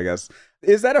Potomac, I guess.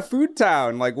 Is that a food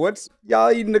town? What's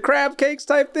y'all eating, the crab cakes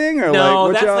type thing? Or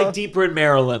no, that's deeper in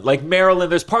Maryland.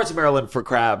 Maryland, there's parts of Maryland for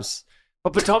crabs.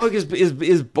 But Potomac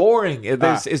is boring.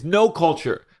 There's no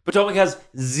culture. Potomac has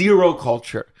zero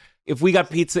culture. If we got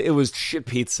pizza, it was shit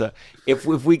pizza. If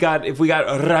we got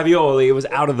ravioli, it was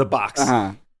out of the box.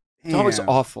 Potomac's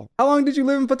awful. How long did you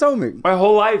live in Potomac? My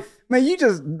whole life. Man, you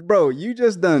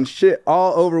just done shit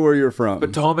all over where you're from.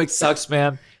 Potomac sucks,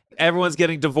 man. Everyone's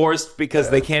getting divorced because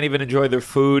they can't even enjoy their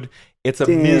food. It's a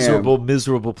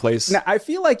miserable place. Now, I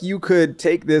feel like you could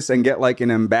take this and get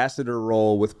an ambassador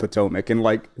role with Potomac and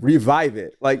revive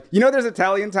it. There's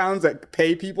Italian towns that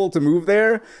pay people to move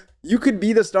there. You could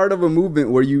be the start of a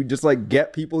movement where you just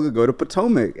get people to go to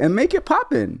Potomac and make it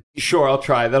poppin'. Sure, I'll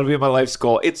try. That'll be my life's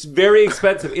goal. It's very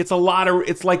expensive. It's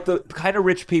like the kind of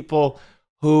rich people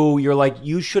who you're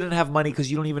you shouldn't have money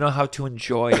because you don't even know how to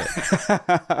enjoy it.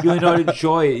 You don't know how to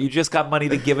enjoy it. You just got money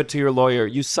to give it to your lawyer.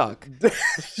 You suck.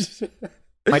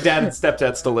 My dad and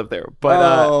stepdad still live there. But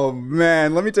oh,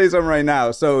 man. Let me tell you something right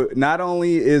now. So not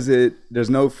only is there's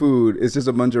no food, it's just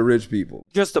a bunch of rich people.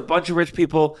 Just a bunch of rich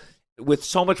people with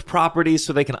so much property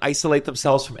so they can isolate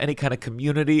themselves from any kind of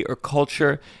community or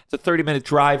culture. It's a 30-minute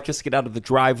drive just to get out of the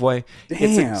driveway. Damn.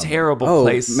 It's a terrible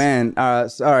place. Man. All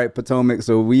right, Potomac.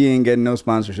 So we ain't getting no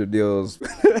sponsorship deals.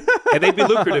 And they'd be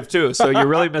lucrative too. So you're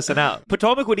really missing out.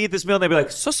 Potomac would eat this meal and they'd be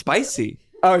like, so spicy.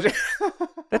 Oh,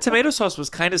 that tomato sauce was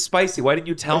kind of spicy. Why didn't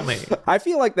you tell me? I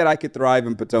feel that I could thrive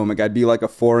in Potomac. I'd be a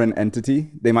foreign entity.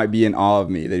 They might be in awe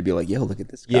of me. They'd be like, yo, look at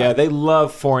this guy. Yeah, they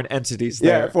love foreign entities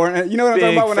there. Yeah, foreign. You know what I'm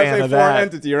talking about when I say foreign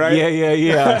entity, right?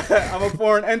 Yeah. I'm a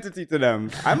foreign entity to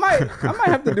them. I might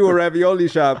have to do a ravioli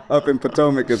shop up in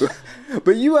Potomac as well.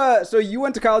 But so you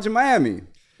went to college in Miami,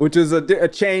 which is a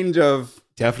change of...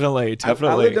 Definitely.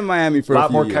 I lived in Miami for a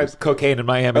few years. A lot more cocaine in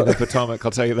Miami than Potomac,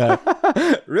 I'll tell you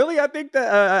that. Really? I think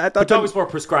that... I thought Potomac's more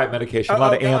prescribed medication. A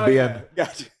lot of Ambien,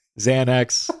 Gotcha.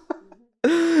 Xanax.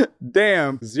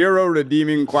 Damn. Zero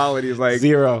redeeming qualities.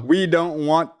 Zero. We don't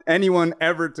want anyone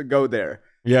ever to go there.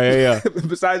 Yeah.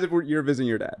 Besides if you're visiting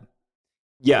your dad.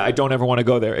 Yeah, I don't ever want to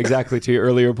go there. Exactly to your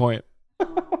earlier point.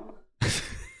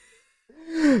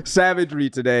 Savagery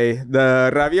today.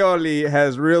 The ravioli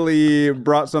has really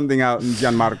brought something out in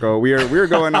Gianmarco. We're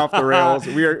going off the rails.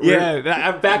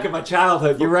 I'm back in my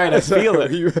childhood. You're right. I feel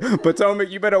it. Potomac,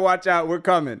 you better watch out. We're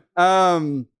coming. How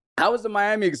was the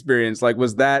Miami experience?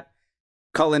 Was that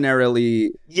culinarily?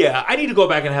 Yeah, I need to go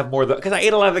back and have more because I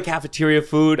ate a lot of the cafeteria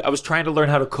food. I was trying to learn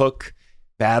how to cook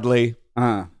badly.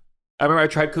 I remember I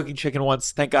tried cooking chicken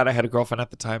once. Thank God I had a girlfriend at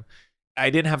the time. I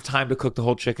didn't have time to cook the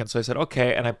whole chicken, so I said,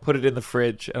 okay, and I put it in the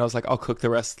fridge, and I was like, I'll cook the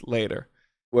rest later.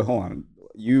 Well, hold on.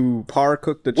 you par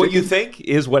cooked the chicken? What you think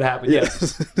is what happened,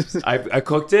 yes. I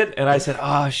cooked it, and I said,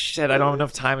 oh, shit, I don't have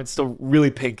enough time. It's still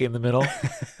really pink in the middle.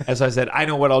 And so I said, I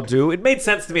know what I'll do. It made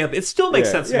sense to me. It still makes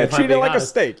sense to me. Treat it like a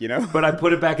steak, But I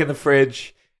put it back in the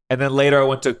fridge, and then later I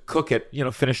went to cook it,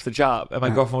 finish the job. And my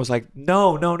girlfriend was like,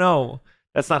 no.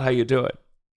 That's not how you do it.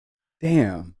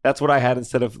 Damn. That's what I had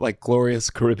instead of like glorious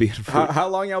Caribbean food. How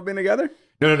long y'all been together?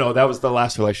 No. That was the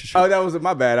last relationship. Oh, that was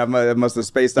my bad. I must have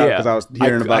spaced out because I was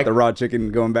hearing about the raw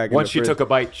chicken going back. Once she took a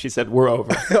bite, she said, "We're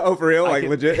over." Oh, for real? Like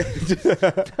legit?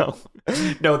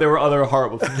 No. There were other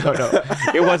horrible things. No.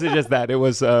 It wasn't just that. It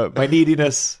was my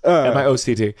neediness and my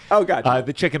OCD. Oh, gotcha.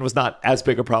 The chicken was not as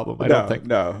big a problem. I don't think.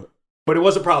 No. But it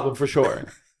was a problem for sure.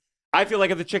 I feel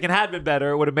like if the chicken had been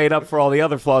better, it would have made up for all the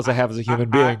other flaws I have as a human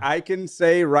being. I can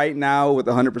say right now with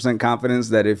 100% confidence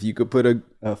that if you could put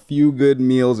a few good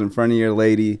meals in front of your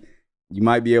lady, you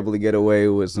might be able to get away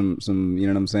with some, you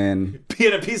know what I'm saying?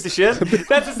 Being a piece of shit?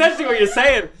 That's essentially what you're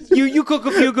saying. You cook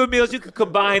a few good meals. You could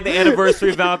combine the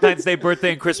anniversary, Valentine's Day,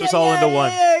 birthday, and Christmas all into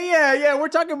one. Yeah. We're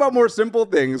talking about more simple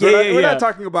things. We're not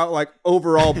talking about like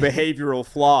overall behavioral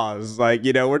flaws. Like,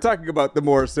 we're talking about the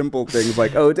more simple things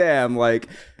like, oh, damn, like,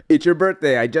 it's your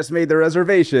birthday. I just made the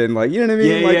reservation. Like, you know what I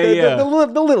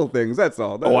mean? The little things. That's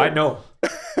all. I know.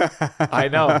 I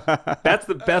know. That's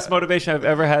the best motivation I've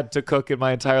ever had to cook in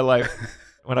my entire life.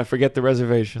 When I forget the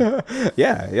reservation.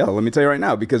 Yeah. Let me tell you right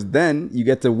now, because then you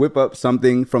get to whip up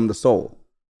something from the soul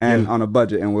and on a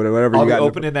budget and whatever I'll you got. I'll be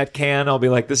opening that can. I'll be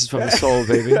like, this is from the soul,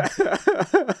 baby.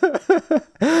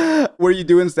 Were you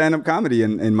doing stand-up comedy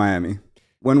in Miami?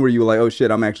 When were you like, oh shit,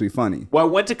 I'm actually funny? Well, I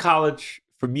went to college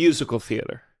for musical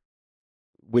theater,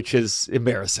 which is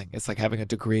embarrassing. It's like having a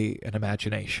degree in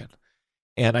imagination.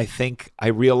 And I think I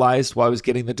realized while I was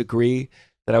getting the degree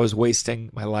that I was wasting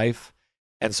my life.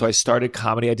 And so I started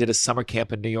comedy. I did a summer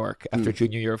camp in New York after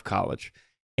junior year of college.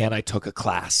 And I took a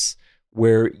class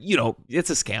where, it's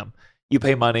a scam. You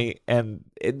pay money. And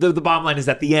the bottom line is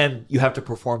at the end, you have to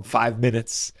perform 5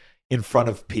 minutes in front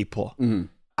of people. Mm-hmm.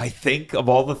 I think of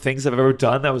all the things I've ever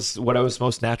done, that was what I was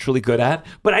most naturally good at.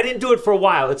 But I didn't do it for a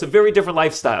while. It's a very different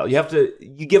lifestyle. You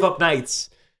give up nights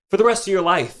for the rest of your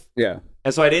life. Yeah.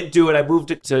 And so I didn't do it. I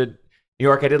moved it to New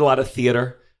York. I did a lot of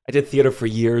theater. I did theater for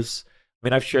years. I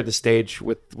mean, I've shared the stage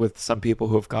with some people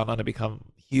who have gone on to become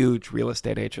huge real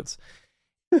estate agents.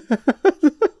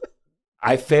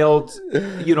 I failed,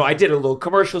 I did a little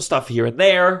commercial stuff here and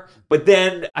there, but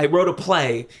then I wrote a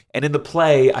play, and in the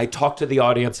play, I talked to the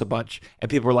audience a bunch, and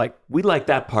people were like, we like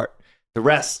that part. The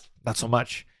rest, not so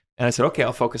much. And I said, okay,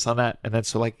 I'll focus on that. And then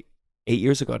so 8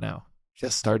 years ago now,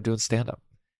 just started doing stand-up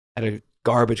at a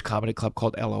garbage comedy club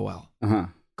called LOL. Uh-huh.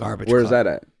 Garbage Where's club. that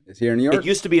at? It's here in New York? It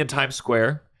used to be in Times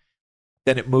Square.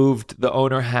 Then it moved. The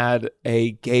owner had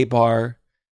a gay bar.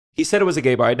 He said it was a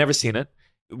gay bar. I'd never seen it.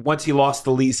 Once he lost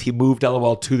the lease, he moved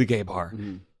LOL to the gay bar.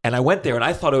 Mm-hmm. And I went there and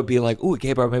I thought it would be like, ooh, a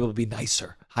gay bar, maybe it'll be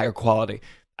nicer, higher quality.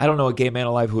 I don't know a gay man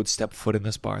alive who would step foot in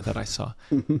this bar that I saw.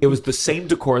 It was the same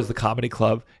decor as the comedy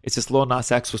club. It's just Lil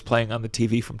Nas X was playing on the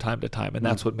TV from time to time, and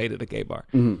that's what made it a gay bar.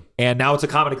 Mm-hmm. And now it's a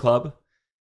comedy club.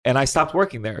 And I stopped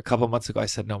working there a couple of months ago. I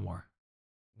said, no more.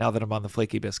 Now that I'm on the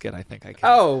Flaky Biscuit, I think I can.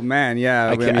 Oh, man,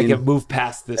 yeah. I can move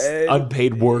past this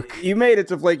unpaid work. You made it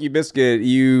to Flaky Biscuit.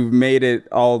 You made it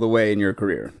all the way in your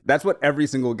career. That's what every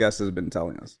single guest has been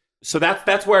telling us. So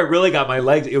that's where I really got my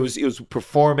legs. It was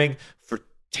performing for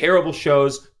terrible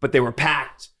shows, but they were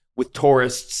packed with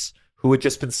tourists who had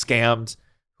just been scammed,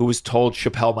 who was told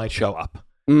Chappelle might show up.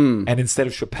 And instead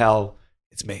of Chappelle,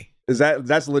 it's me.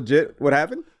 That's legit what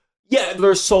happened? Yeah,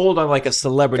 they're sold on like a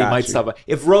celebrity might stop by.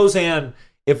 If Roseanne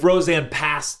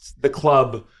passed the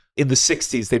club in the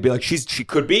 60s, they'd be like, she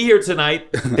could be here tonight.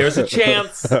 There's a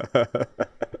chance.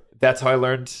 That's how I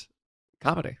learned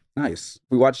comedy. Nice.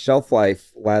 We watched Shelf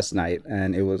Life last night,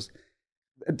 and it was,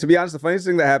 to be honest, the funniest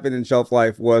thing that happened in Shelf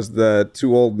Life was the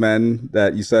two old men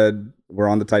that you said were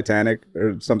on the Titanic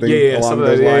or something along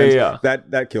those lines. Yeah.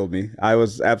 That killed me. I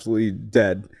was absolutely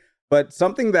dead. But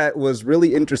something that was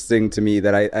really interesting to me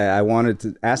that I wanted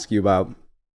to ask you about,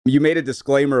 you made a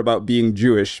disclaimer about being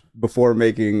Jewish before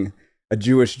making a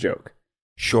Jewish joke.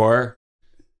 Sure.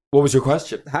 What was your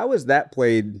question? How is that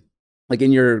played like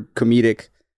in your comedic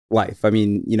life? I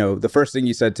mean, the first thing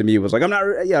you said to me was like, I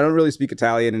don't really speak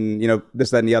Italian and,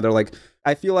 this, that, and the other. Like,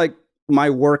 I feel like my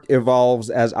work evolves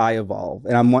as I evolve.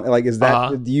 And I'm like, is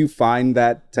that, do you find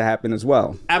that to happen as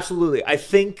well? Absolutely. I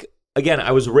think, again,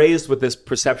 I was raised with this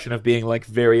perception of being like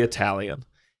very Italian.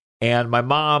 And my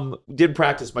mom didn't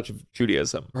practice much of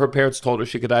Judaism. Her parents told her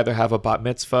she could either have a bat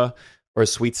mitzvah or a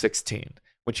sweet 16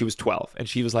 when she was 12. And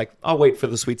she was like, I'll wait for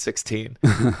the sweet 16.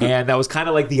 And that was kind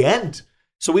of like the end.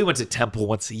 So we went to temple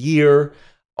once a year.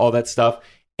 all that stuff.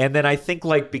 And then I think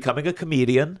like becoming a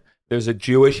comedian, there's a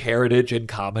Jewish heritage in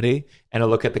comedy. And I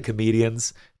look at the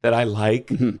comedians that I like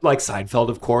Seinfeld,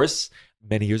 of course,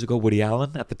 many years ago, Woody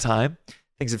Allen at the time.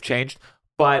 Things have changed.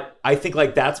 But I think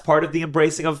like that's part of the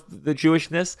embracing of the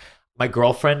Jewishness. My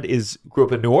girlfriend grew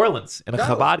up in New Orleans in a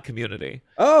Chabad community.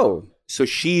 Oh. So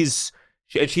she's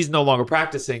no longer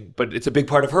practicing, but it's a big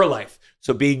part of her life.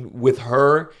 So being with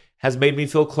her has made me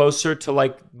feel closer to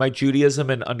like my Judaism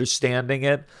and understanding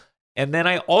it. And then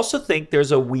I also think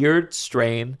there's a weird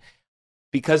strain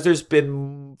because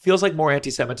feels like more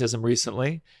anti-Semitism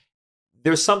recently.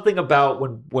 There's something about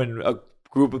when a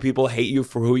group of people hate you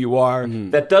for who you are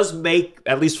that does make,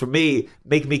 at least for me,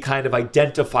 make me kind of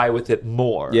identify with it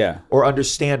more. Yeah. Or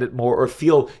understand it more or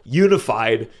feel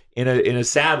unified in a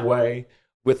sad way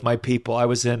with my people. I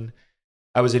was in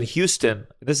Houston.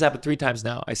 This has happened 3 times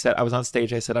now. I was on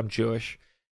stage. I said, I'm Jewish.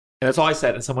 And that's all I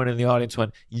said. And someone in the audience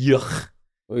went, yuck.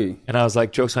 Oy. And I was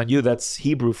like, joke's on you. That's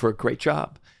Hebrew for a great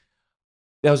job.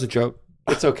 That was a joke.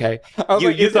 It's okay.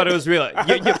 You thought it was real.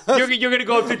 You're going to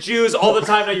go up to Jews all the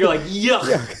time. Now you're like, yuck.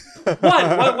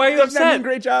 What? Why are you upset?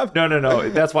 Great job. No.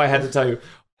 That's why I had to tell you.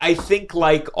 I think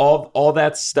like all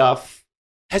that stuff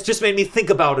has just made me think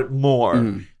about it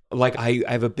more. Like I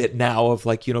have a bit now of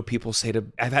like,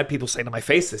 I've had people say to my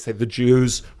face, they say the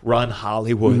Jews run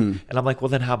Hollywood. And I'm like, well,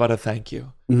 then how about a thank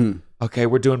you? Okay,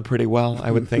 we're doing pretty well, I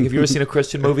would think. Have you ever seen a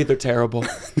Christian movie? They're terrible.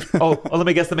 Oh, let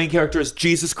me guess, the main character is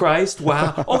Jesus Christ?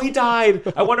 Wow. Oh, he died.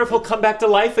 I wonder if he'll come back to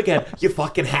life again. You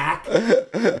fucking hack.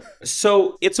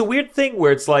 So it's a weird thing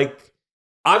where it's like,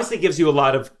 obviously gives you a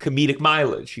lot of comedic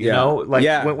mileage, you know? Like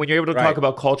when you're able to talk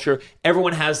about culture,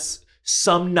 everyone has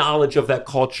some knowledge of that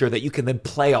culture that you can then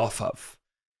play off of.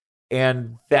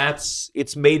 And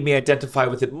it's made me identify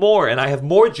with it more. And I have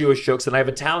more Jewish jokes than I have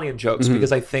Italian jokes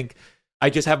because I think I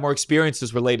just have more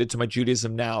experiences related to my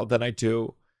Judaism now than I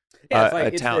do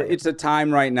Italian. It's a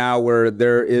time right now where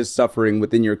there is suffering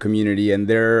within your community, and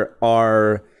there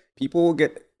are people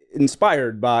get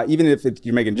inspired by, even if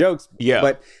you're making jokes,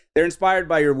 but they're inspired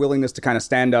by your willingness to kind of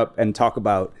stand up and talk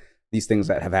about these things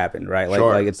that have happened, right?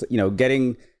 Like it's,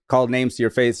 getting called names to your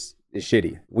face is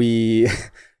shitty.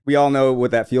 We all know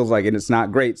what that feels like, and it's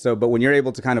not great. So, but when you're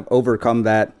able to kind of overcome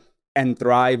that and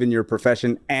thrive in your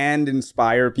profession and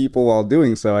inspire people while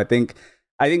doing so, I think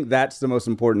that's the most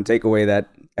important takeaway that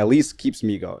at least keeps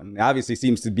me going. Obviously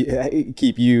seems to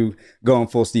keep you going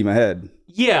full steam ahead.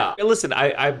 Yeah. Listen,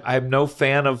 I'm no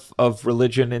fan of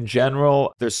religion in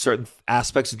general. There's certain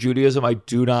aspects of Judaism I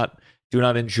do not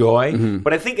enjoy.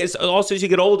 But I think it's also, as you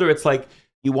get older, it's like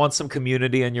you want some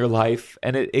community in your life,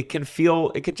 and it can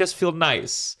just feel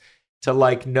nice to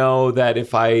like know that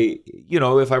if I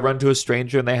run to a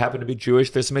stranger and they happen to be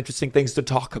Jewish, there's some interesting things to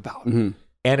talk about. And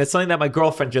it's something that my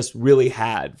girlfriend just really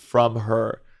had from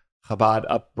her Chabad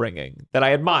upbringing that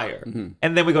I admire.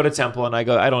 And then we go to temple and I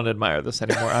go, I don't admire this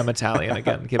anymore. I'm Italian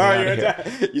again. Get me out of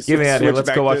here. Get me out of here. Let's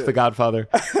go watch The Godfather.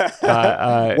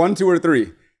 1, 2, or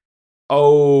 3?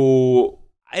 Oh,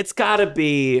 it's gotta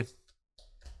be 1.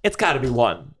 It's gotta be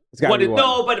 1.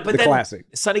 No, but the then classic.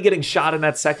 Sonny getting shot in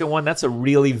that second one, that's a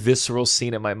really visceral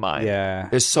scene in my mind. Yeah.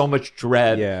 There's so much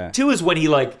dread. Yeah. 2 is when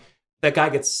that guy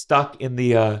gets stuck in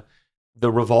the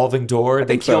revolving door.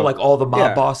 They kill like all the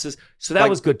mob bosses. So that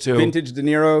was good too. Vintage De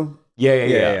Niro.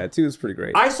 Yeah. 2 is pretty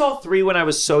great. I saw 3 when I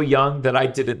was so young that I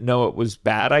didn't know it was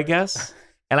bad, I guess.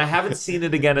 And I haven't seen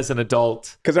it again as an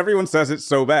adult. Because everyone says it's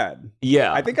so bad.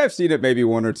 Yeah. I think I've seen it maybe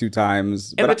 1 or 2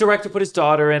 times. And the director put his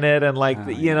daughter in it, and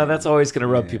that's always going to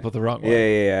rub people the wrong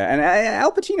way. Yeah. And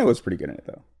Al Pacino was pretty good in it,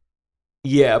 though.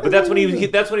 Yeah, but that's when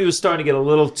he was starting to get a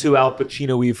little too Al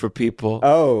Pacino-y for people.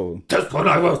 Oh. Just when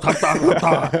I was...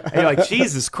 And you're like,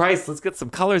 Jesus Christ, let's get some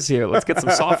colors here. Let's get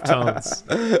some soft tones.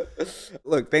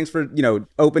 Look, thanks for,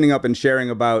 opening up and sharing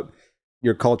about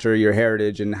your culture, your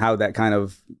heritage, and how that kind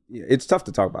of, it's tough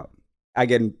to talk about. I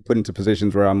get put into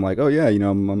positions where I'm like, oh yeah,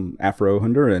 I'm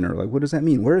Afro-Honduran, or like, what does that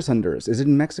mean? Where is Honduras? Is it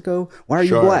in Mexico? Why are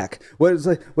you black? What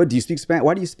do you speak Spanish?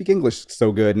 Why do you speak English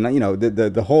so good? And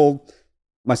the whole,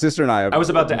 my sister and I was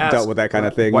about to ask, dealt with that kind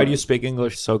of thing. Why do you speak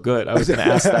English so good? I was going to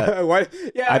ask that.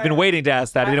 I've been waiting to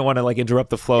ask that. I didn't want to interrupt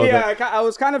the flow. Yeah, I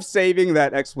was kind of saving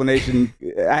that explanation.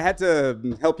 I had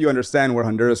to help you understand where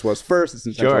Honduras was first. It's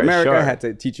in Central America. I had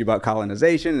to teach you about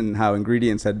colonization and how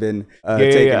ingredients had been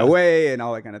taken away and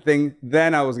all that kind of thing.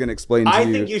 Then I was going to explain to you. I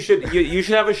think you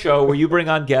should have a show where you bring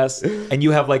on guests and you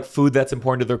have food that's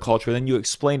important to their culture. Then you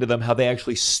explain to them how they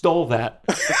actually stole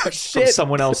that from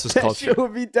someone else's culture. That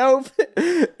would be dope.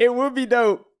 It would be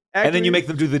dope. Actually. And then you make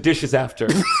them do the dishes after.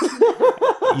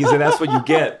 You say that's what you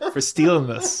get for stealing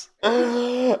this.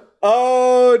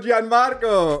 Oh,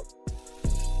 Gianmarco.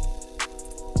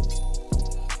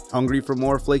 Hungry for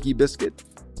more flaky biscuit?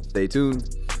 Stay tuned.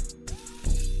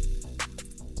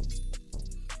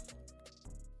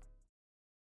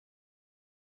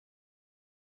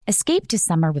 Escape to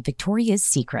summer with Victoria's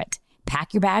Secret.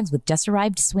 Pack your bags with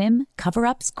just-arrived swim,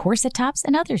 cover-ups, corset tops,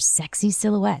 and other sexy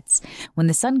silhouettes. When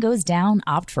the sun goes down,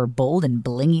 opt for bold and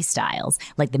blingy styles,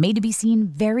 like the made-to-be-seen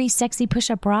Very Sexy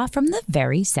Push-Up Bra from the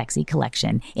Very Sexy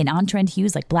Collection, in on-trend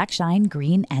hues like black shine,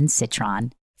 green, and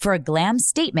citron. For a glam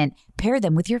statement, pair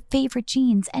them with your favorite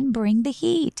jeans and bring the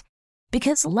heat.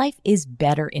 Because life is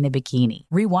better in a bikini.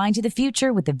 Rewind to the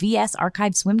future with the VS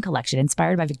Archive Swim Collection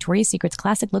inspired by Victoria's Secret's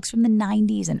classic looks from the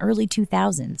 90s and early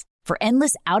 2000s. For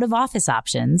endless out-of-office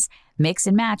options, mix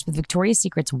and match with Victoria's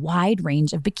Secret's wide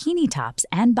range of bikini tops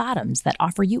and bottoms that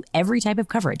offer you every type of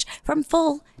coverage, from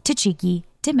full to cheeky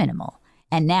to minimal.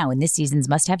 And now in this season's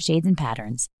must-have shades and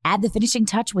patterns, add the finishing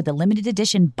touch with the limited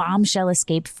edition Bombshell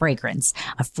Escape fragrance,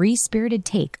 a free-spirited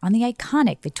take on the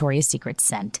iconic Victoria's Secret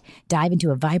scent. Dive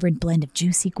into a vibrant blend of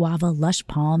juicy guava, lush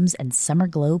palms, and summer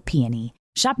glow peony.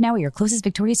 Shop now at your closest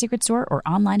Victoria's Secret store or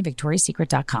online at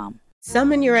victoriassecret.com.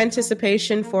 Summon your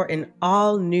anticipation for an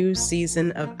all-new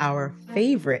season of our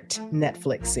favorite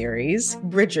Netflix series,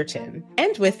 Bridgerton.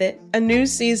 And with it, a new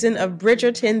season of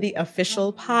Bridgerton, the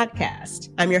official podcast.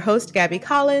 I'm your host, Gabby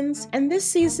Collins, and this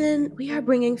season, we are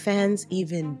bringing fans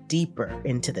even deeper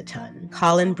into the ton.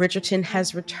 Colin Bridgerton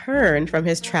has returned from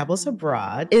his travels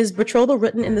abroad. Is betrothal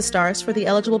written in the stars for the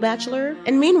eligible bachelor?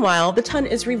 And meanwhile, the ton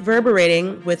is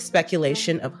reverberating with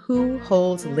speculation of who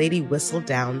holds Lady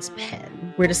Whistledown's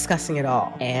pen. We're discussing it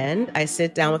all. And I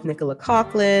sit down with Nicola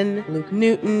Coughlan, Luke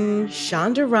Newton,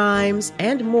 Shonda Rhimes,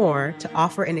 and more to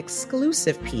offer an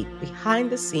exclusive peek behind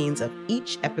the scenes of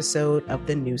each episode of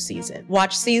the new season.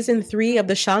 Watch season 3 of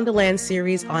the Shondaland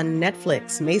series on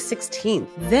Netflix May 16th.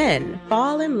 Then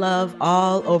fall in love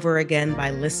all over again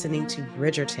by listening to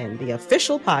Bridgerton, the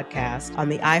official podcast on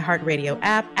the iHeartRadio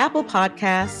app, Apple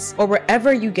Podcasts, or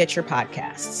wherever you get your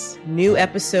podcasts. New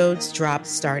episodes drop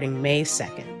starting May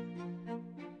 2nd.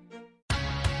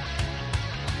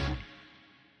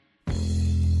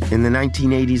 In the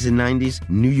 1980s and 90s,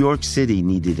 New York City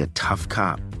needed a tough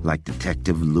cop like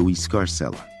Detective Louis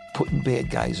Scarcella. Putting bad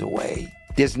guys away.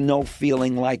 There's no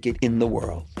feeling like it in the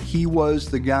world. He was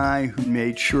the guy who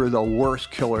made sure the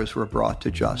worst killers were brought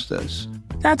to justice.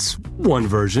 That's one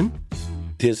version.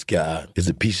 This guy is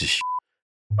a piece of shit.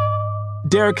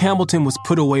 Derek Hamilton was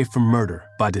put away for murder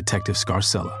by Detective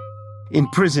Scarcella. In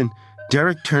prison,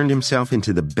 Derek turned himself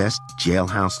into the best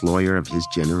jailhouse lawyer of his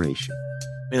generation.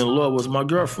 And the law was my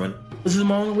girlfriend. This is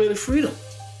my only way to freedom.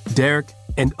 Derek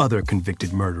and other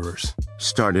convicted murderers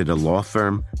started a law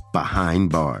firm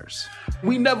behind bars.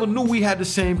 We never knew we had the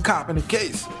same cop in the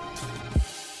case.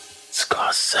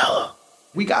 Scarcella.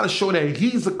 We gotta show that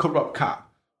he's a corrupt cop.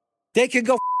 They can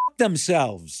go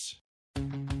themselves.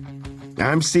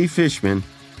 I'm Steve Fishman.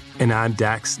 And I'm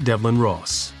Dax Devlin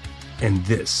Ross. And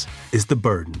this is The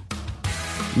Burden.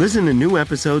 Listen to new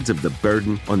episodes of The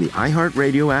Burden on the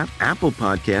iHeartRadio app, Apple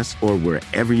Podcasts, or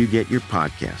wherever you get your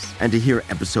podcasts. And to hear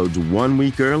episodes 1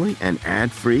 week early and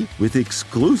ad-free with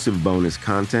exclusive bonus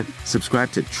content,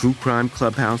 subscribe to True Crime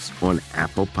Clubhouse on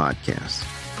Apple Podcasts.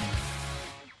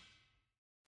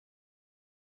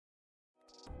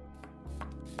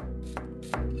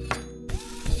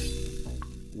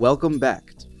 Welcome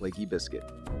back to Flaky Biscuit.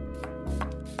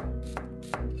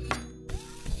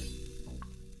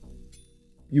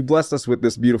 You blessed us with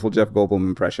this beautiful Jeff Goldblum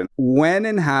impression. When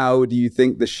and how do you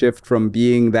think the shift from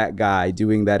being that guy,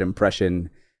 doing that impression,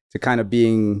 to kind of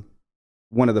being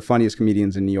one of the funniest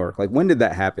comedians in New York, like when did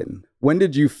that happen? When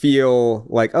did you feel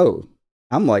like, oh,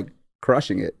 I'm like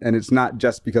crushing it, and it's not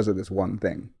just because of this one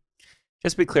thing?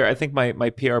 Just to be clear, I think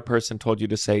my PR person told you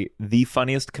to say the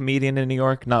funniest comedian in New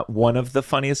York, not one of the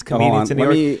funniest comedians in New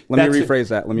York. Let me rephrase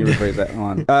that.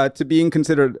 Hold on. To being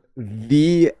considered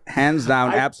the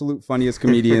hands-down absolute funniest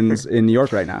comedians in New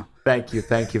York right now. Thank you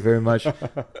very much.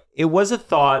 It was a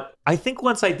thought. I think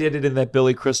once I did it in that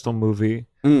Billy Crystal movie,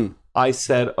 I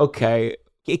said, okay,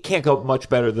 it can't go much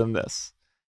better than this.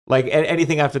 Like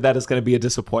anything after that is going to be a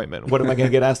disappointment. What am I going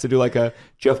to get asked to do, like a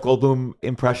Jeff Goldblum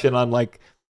impression on like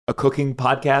a cooking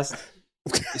podcast?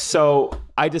 So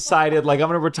I decided like I'm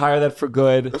going to retire that for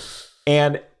good.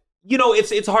 And you know,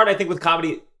 it's hard, I think, with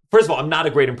comedy. First of all, I'm not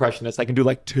a great impressionist. I can do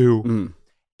like 2.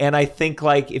 And I think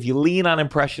like if you lean on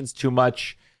impressions too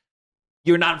much,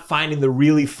 you're not finding the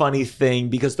really funny thing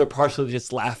because they're partially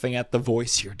just laughing at the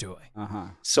voice you're doing.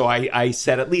 So I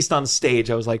said, at least on stage,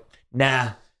 I was like,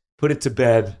 nah, put it to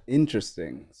bed.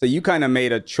 Interesting. So you kind of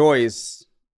made a choice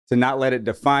to not let it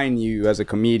define you as a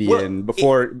comedian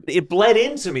before. It bled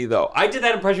into me, though. I did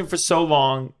that impression for so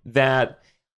long that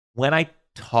when I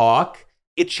talk,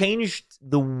 it changed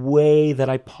the way that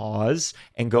I pause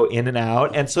and go in and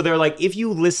out. And so they're like, if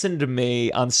you listen to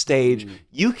me on stage,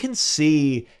 you can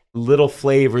see little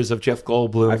flavors of Jeff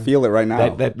Goldblum. I feel it right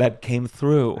now. That came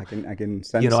through. I can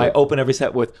sense it. I open every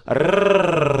set with,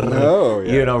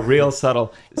 real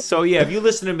subtle. So yeah, if you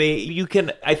listen to me, you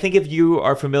can, I think if you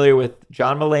are familiar with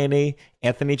John Mulaney,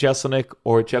 Anthony Jeselnik,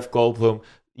 or Jeff Goldblum,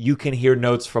 you can hear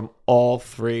notes from all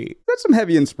three. That's some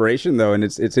heavy inspiration, though, and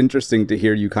it's interesting to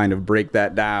hear you kind of break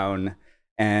that down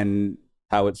and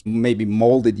how it's maybe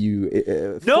molded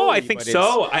you. No, I think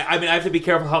so. I mean, I have to be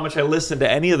careful how much I listen to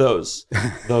any of those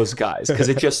guys because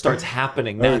it just starts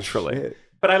happening naturally.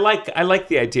 But I like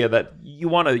the idea that you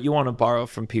want to borrow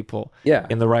from people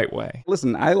in the right way.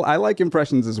 Listen, I like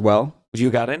impressions as well. You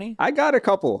got any? I got a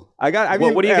couple.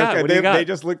 What do you got? They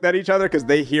just looked at each other because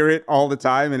they hear it all the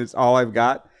time, and it's all I've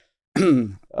got.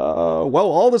 Well,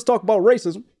 all this talk about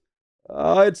racism,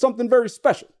 it's something very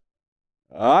special.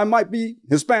 I might be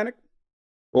Hispanic.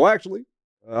 Well, actually,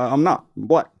 I'm not. I'm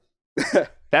black.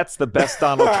 That's the best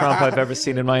Donald Trump I've ever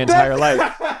seen in my entire life.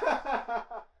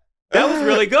 That was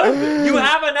really good. You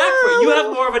have a knack for it. You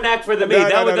have more of a knack for it than me.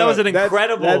 That was an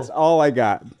incredible. That's all I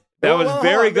got. That was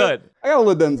very good. I got a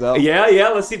little Denzel.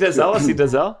 Yeah. Let's see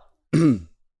Denzel. You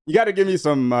got to give me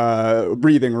some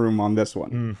breathing room on this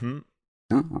one. Mm-hmm.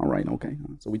 All right, okay.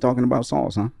 So we talking about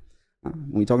sauce, huh?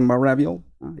 We talking about ravioli?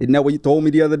 Isn't that what you told me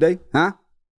the other day? Huh?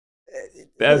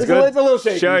 That's good. It's a little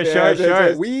shaky.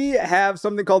 Sure. We have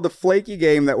something called the flaky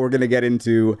game that we're going to get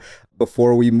into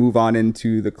before we move on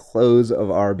into the close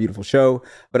of our beautiful show.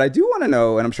 But I do want to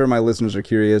know, and I'm sure my listeners are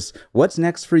curious, what's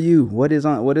next for you? What is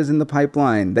in the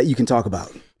pipeline that you can talk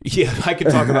about? Yeah, I can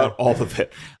talk about all of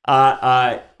it.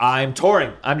 I'm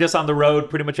touring. I'm just on the road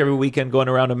pretty much every weekend going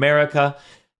around America.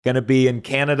 Going to be in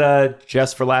Canada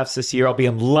just for laughs this year. I'll be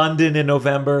in London in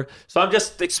November. So I'm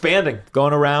just expanding,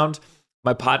 going around.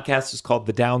 My podcast is called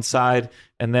The Downside.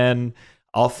 And then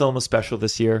I'll film a special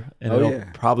this year. And it'll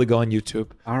probably go on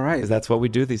YouTube. All right. Because that's what we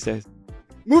do these days.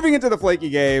 Moving into the flaky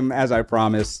game, as I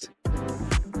promised.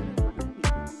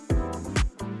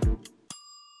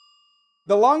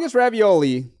 The longest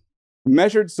ravioli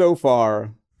measured so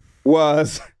far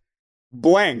was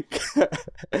blank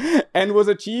and was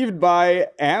achieved by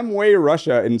Amway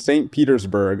Russia in St.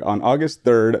 Petersburg on August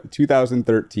 3rd,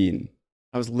 2013.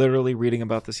 I was literally reading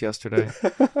about this yesterday.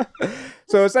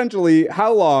 So essentially,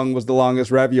 how long was the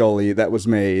longest ravioli that was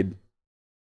made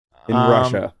in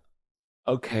Russia?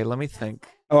 Okay, let me think.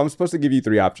 Oh, I'm supposed to give you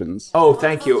 3 options. Oh,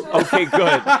 thank you. Okay,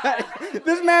 good.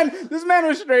 This man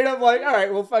was straight up like, all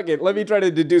right, well, fuck it. Let me try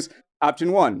to deduce.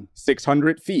 Option 1,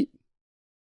 600 feet.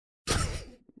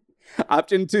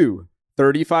 Option 2,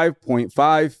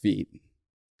 35.5 feet.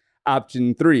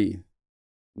 Option 3,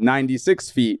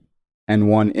 96 feet and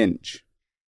 1 inch.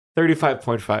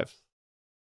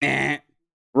 35.5.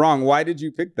 Wrong. Why did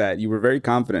you pick that? You were very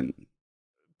confident.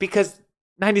 Because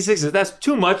 96 that's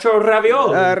too much for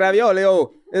ravioli. Ravioli,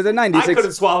 is a 96. I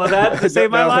couldn't swallow that to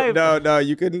save my life. No,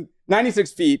 you couldn't.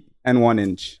 96 feet and 1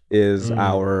 inch is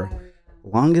our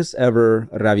longest ever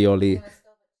ravioli.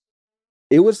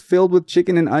 It was filled with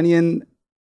chicken and onion.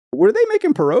 Were they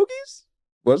making pierogies?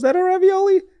 Was that a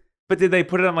ravioli? But did they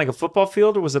put it on like a football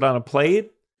field or was it on a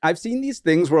plate? I've seen these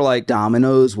things where like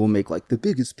Domino's will make like the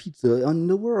biggest pizza in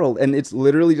the world. And it's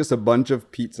literally just a bunch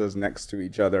of pizzas next to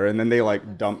each other. And then they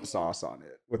like dump sauce on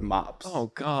it with mops.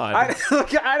 Oh, God.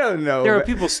 I don't know. There are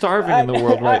people starving in the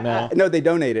world right now. No, they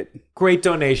donate it. Great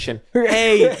donation.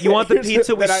 Hey, you want the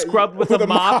pizza we scrubbed with a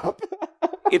mop?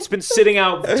 It's been sitting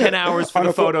out 10 hours for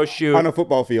the photo shoot. On a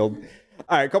football field.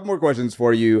 All right, a couple more questions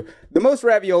for you. The most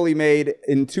ravioli made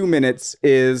in 2 minutes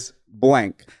is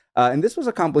blank. And this was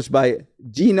accomplished by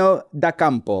Gino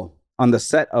D'Acampo on the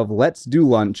set of Let's Do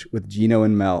Lunch with Gino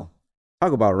and Mel.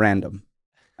 Talk about random.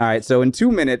 All right, so in 2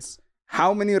 minutes,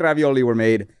 how many ravioli were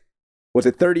made? Was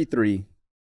it 33?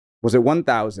 Was it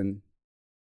 1,000?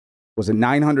 Was it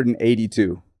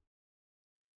 982?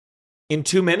 In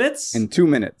 2 minutes? In 2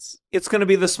 minutes. It's going to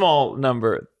be the small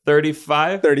number.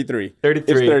 35? 33.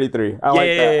 33. It's 33. I like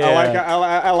that.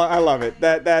 Yeah. I love it.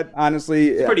 That honestly...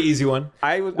 It's a pretty easy one.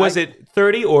 Was it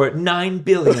 30 or 9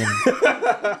 billion?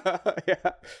 Yeah.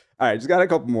 All right, just got a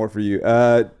couple more for you.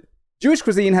 Jewish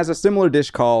cuisine has a similar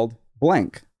dish called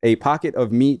blank, a pocket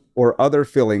of meat or other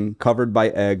filling covered by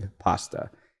egg pasta.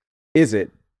 Is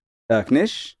it a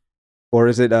knish or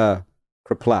is it a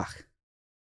kreplach?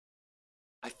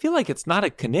 I feel like it's not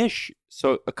a knish,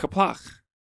 so a kreplach.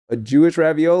 A Jewish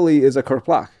ravioli is a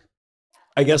kreplach.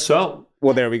 I guess so.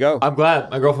 Well, there we go. I'm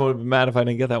glad. My girlfriend would be mad if I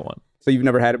didn't get that one. So you've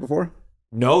never had it before?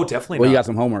 No, definitely not. Well, not. you got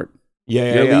some homework.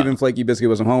 Yeah. You're leaving Flaky Biscuit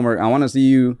with some homework. I want to see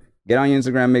you Get on your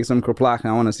Instagram, make some kroplach.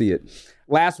 I want to see it.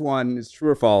 Last one is true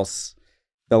or false.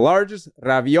 The largest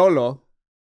raviolo.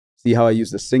 See how I use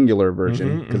the singular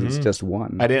version because it's just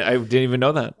one. I didn't even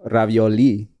know that.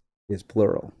 Ravioli is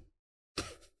plural.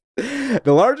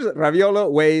 The largest raviolo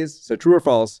weighs, so true or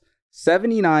false,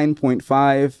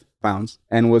 79.5 pounds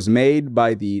and was made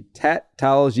by the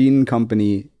Tatalgene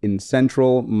Company in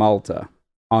central Malta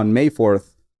on May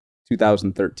 4th,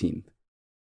 2013.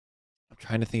 I'm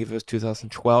trying to think if it was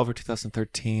 2012 or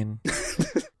 2013.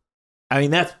 I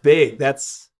mean, that's big.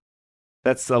 That's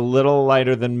a little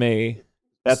lighter than me.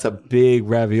 That's a big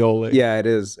ravioli. Yeah, it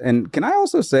is. And can I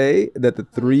also say that the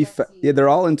three, they're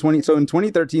all in 20. So in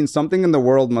 2013, something in the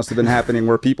world must have been happening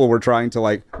where people were trying to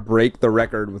like break the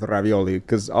record with ravioli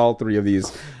because all three of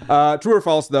these. True or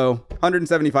false, though?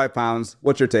 175 pounds.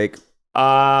 What's your take?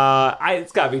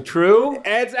 It's got to be true.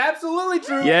 It's absolutely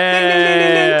true. Yeah. Ding, ding,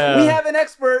 ding, ding, ding. We have an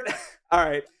expert. All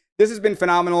right. This has been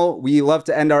phenomenal. We love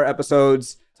to end our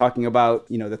episodes talking about,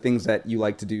 the things that you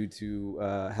like to do to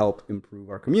help improve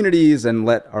our communities and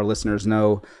let our listeners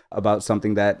know about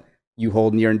something that you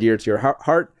hold near and dear to your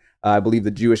heart. I believe the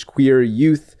Jewish Queer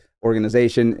Youth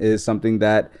Organization is something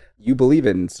that you believe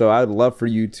in. So I would love for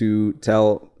you to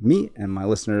tell me and my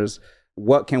listeners,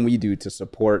 what can we do to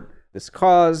support this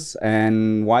cause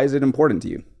and why is it important to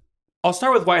you? I'll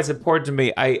start with why it's important to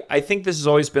me. I think this has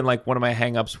always been like one of my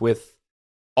hangups with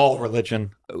all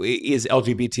religion is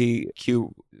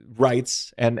LGBTQ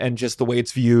rights and just the way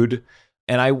it's viewed.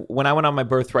 And when I went on my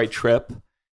birthright trip,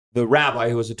 the rabbi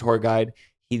who was a tour guide,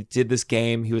 he did this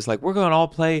game. He was like, we're going to all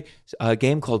play a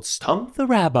game called Stump the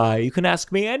Rabbi. You can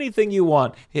ask me anything you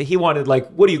want. He wanted like,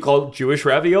 what do you call Jewish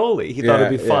ravioli? He thought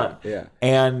it'd be fun. Yeah.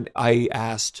 And I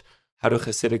asked, how do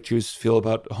Hasidic Jews feel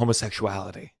about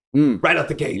homosexuality? Right out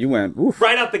the gate. You went, oof.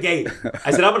 Right out the gate.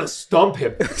 I said, I'm going to stump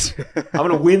him. I'm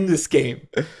going to win this game.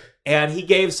 And he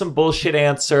gave some bullshit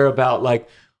answer about like,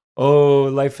 oh,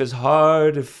 life is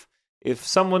hard. If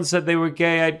someone said they were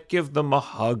gay, I'd give them a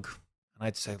hug. And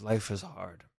I'd say, life is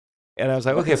hard. And I was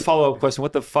like, okay, follow-up question.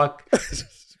 What the fuck?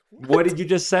 What did you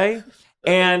just say?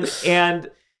 And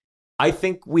I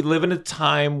think we live in a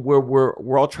time where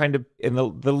we're all trying to, in the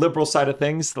liberal side of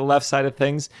things, the left side of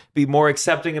things, be more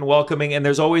accepting and welcoming. And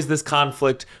there's always this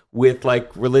conflict with like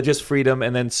religious freedom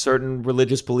and then certain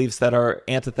religious beliefs that are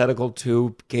antithetical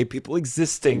to gay people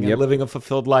existing and living a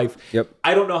fulfilled life.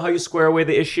 I don't know how you square away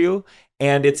the issue.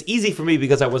 And it's easy for me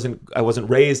because I wasn't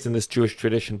raised in this Jewish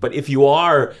tradition. But if you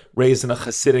are raised in a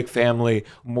Hasidic family,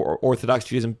 more Orthodox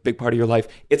Judaism, big part of your life,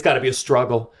 it's got to be a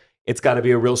struggle. It's got to be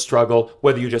a real struggle,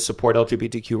 whether you just support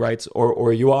LGBTQ rights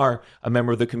or you are a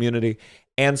member of the community.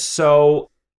 And so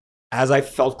as I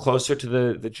felt closer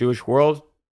to the Jewish world,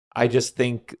 I just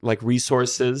think like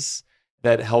resources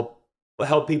that help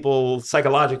people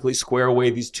psychologically square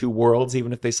away these two worlds,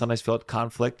 even if they sometimes feel at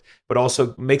conflict, but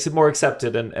also makes it more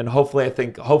accepted. And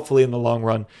hopefully in the long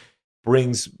run,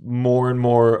 brings more and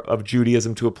more of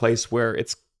Judaism to a place where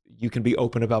you can be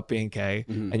open about being gay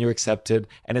and you're accepted.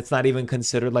 And it's not even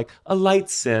considered like a light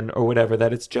sin or whatever,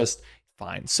 that it's just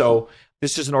fine. So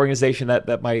this is an organization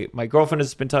that my girlfriend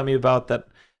has been telling me about that.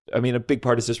 I mean, a big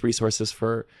part is just resources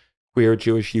for queer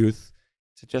Jewish youth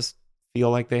to just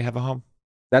feel like they have a home.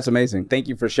 That's amazing. Thank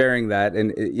you for sharing that.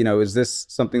 And, is this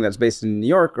something that's based in New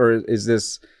York or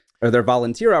are there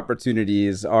volunteer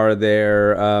opportunities? Are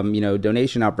there,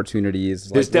 donation opportunities?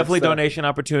 There's definitely donation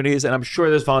opportunities, and I'm sure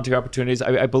there's volunteer opportunities.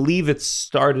 I believe it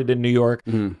started in New York,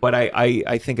 but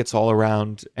I think it's all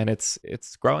around, and it's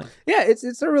growing. Yeah,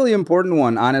 it's a really important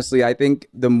one. Honestly, I think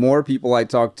the more people I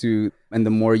talk to, and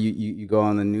the more you go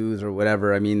on the news or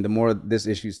whatever, I mean, the more this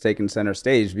issue's taken center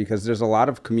stage because there's a lot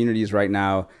of communities right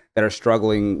now that are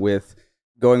struggling with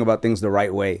going about things the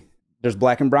right way. There's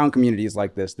Black and brown communities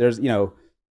like this. There's,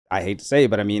 I hate to say it,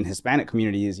 but I mean, Hispanic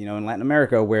communities, in Latin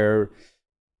America where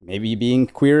maybe being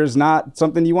queer is not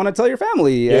something you want to tell your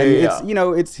family.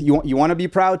 It's you want to be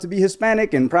proud to be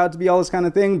Hispanic and proud to be all this kind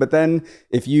of thing. But then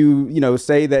if you,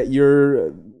 say that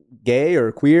you're gay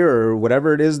or queer or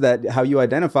whatever it is that how you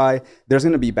identify, there's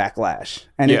going to be backlash.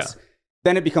 And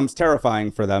then it becomes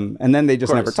terrifying for them. And then they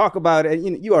just never talk about it.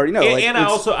 You already know. And I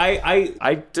also,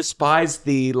 I despise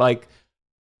the, like,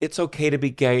 it's okay to be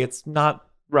gay. It's not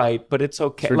right, but it's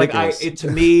okay. To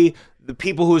me, the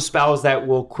people who espouse that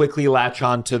will quickly latch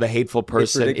on to the hateful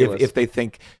person if they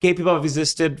think gay people have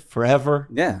existed forever.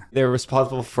 Yeah. They're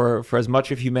responsible for as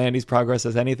much of humanity's progress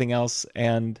as anything else.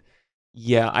 And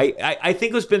I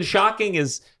think what's been shocking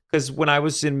is because when I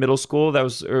was in middle school,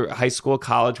 or high school,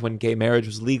 college, when gay marriage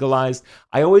was legalized,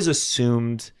 I always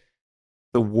assumed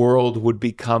the world would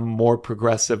become more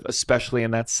progressive, especially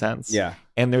in that sense. Yeah.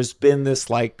 And there's been this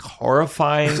like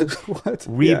horrifying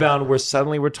rebound where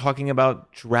suddenly we're talking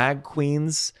about drag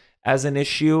queens as an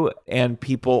issue, and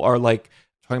people are like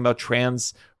talking about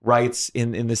trans rights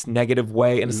in this negative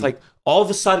way. And it's like, all of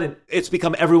a sudden, it's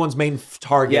become everyone's main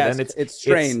target. Yeah, and it's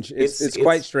strange. It's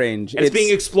quite strange. It's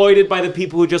being exploited by the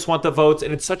people who just want the votes.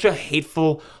 And it's such a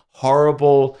hateful,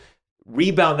 horrible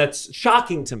rebound that's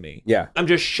shocking to me. Yeah. I'm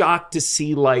just shocked to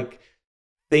see like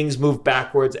things move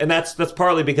backwards. And that's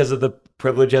partly because of the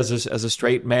privilege as a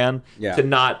straight man to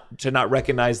not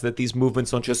recognize that these movements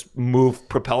don't just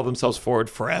propel themselves forward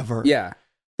forever. Yeah.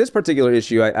 This particular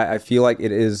issue, I feel like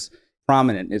it is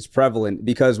prominent, it's prevalent,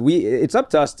 because it's up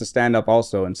to us to stand up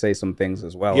also and say some things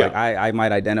as well. Yeah. Like I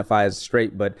might identify as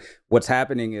straight, but what's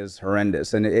happening is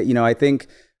horrendous. And I think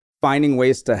finding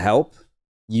ways to help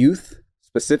youth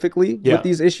specifically with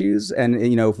these issues, and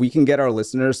if we can get our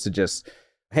listeners to just,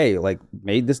 hey, like,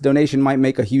 maybe this donation might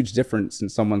make a huge difference in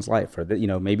someone's life, or that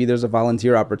maybe there's a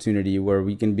volunteer opportunity where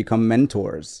we can become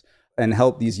mentors and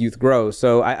help these youth grow.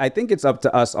 So I think it's up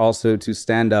to us also to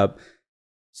stand up,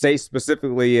 say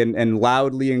specifically and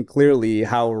loudly and clearly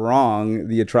how wrong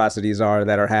the atrocities are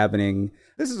that are happening.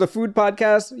 This is a food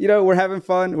podcast. We're having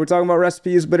fun. We're talking about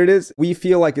recipes, but we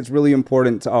feel like it's really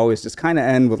important to always just kind of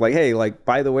end with like, hey, like,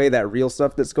 by the way, that real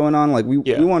stuff that's going on, like we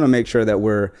want to make sure that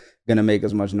we're going to make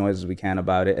as much noise as we can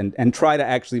about it and try to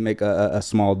actually make a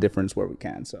small difference where we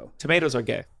can. So tomatoes are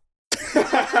gay.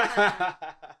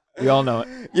 We all know it.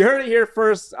 You heard it here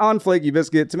first on Flaky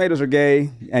Biscuit. Tomatoes are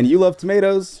gay, and you love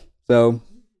tomatoes. So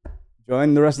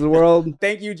join the rest of the world.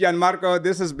 Thank you, Gianmarco.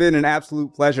 This has been an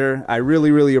absolute pleasure. I really,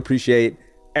 really appreciate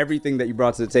everything that you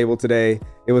brought to the table today.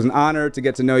 It was an honor to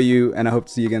get to know you, and I hope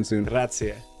to see you again soon.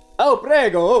 Grazie. Oh,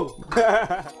 prego.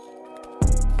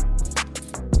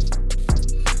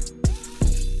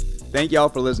 Thank y'all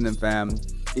for listening, fam.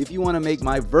 If you want to make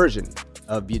my version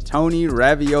of Buitoni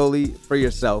ravioli for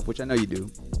yourself, which I know you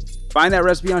do, find that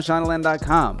recipe on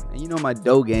shondaland.com. And my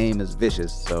dough game is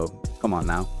vicious, so come on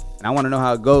now. And I want to know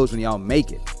how it goes when y'all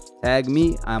make it. Tag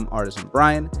me, I'm Artisan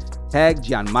Brian. Tag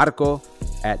Gianmarco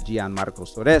at Gianmarco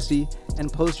Soresi,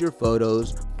 and post your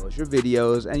photos, post your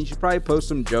videos, and you should probably post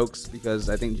some jokes, because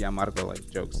I think Gianmarco likes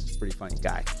jokes. He's a pretty funny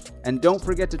guy. And don't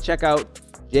forget to check out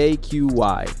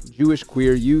JQY, Jewish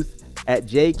Queer Youth, at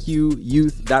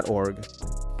jqyouth.org.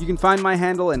 You can find my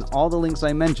handle and all the links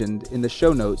I mentioned in the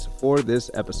show notes for this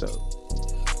episode.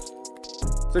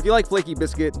 So if you like Flaky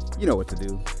Biscuit, you know what to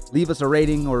do. Leave us a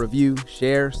rating or review,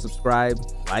 share, subscribe,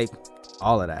 like,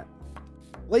 all of that.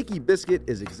 Flaky Biscuit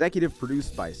is executive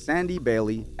produced by Sandy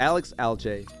Bailey, Alex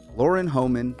Alche, Lauren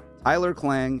Homan, Tyler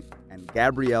Klang, and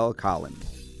Gabrielle Collins.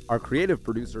 Our creative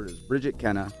producer is Bridget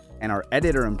Kenna, and our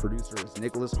editor and producer is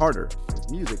Nicholas Harder,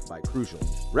 with music by Crucial.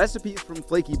 Recipes from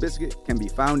Flaky Biscuit can be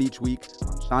found each week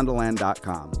on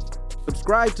shondaland.com.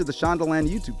 Subscribe to the Shondaland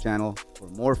YouTube channel for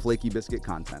more Flaky Biscuit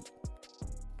content.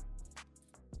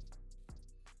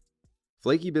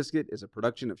 Flaky Biscuit is a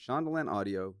production of Shondaland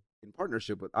Audio in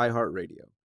partnership with iHeartRadio.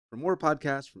 For more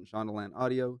podcasts from Shondaland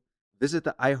Audio, visit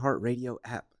the iHeartRadio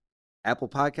app, Apple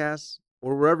Podcasts,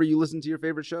 or wherever you listen to your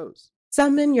favorite shows.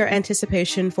 Summon your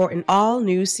anticipation for an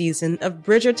all-new season of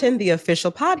Bridgerton, the official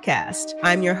podcast.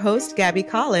 I'm your host, Gabby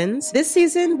Collins. This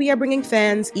season, we are bringing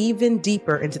fans even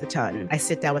deeper into the ton. I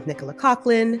sit down with Nicola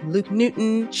Coughlan, Luke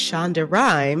Newton, Shonda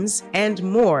Rhimes, and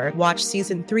more. Watch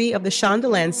season 3 of the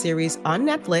Shondaland series on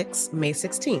Netflix, May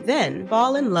 16th. Then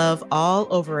fall in love all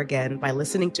over again by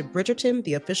listening to Bridgerton,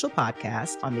 the official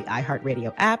podcast on the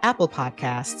iHeartRadio app, Apple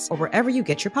Podcasts, or wherever you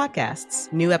get your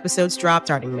podcasts. New episodes drop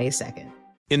starting May 2nd.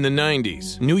 In the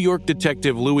 90s, New York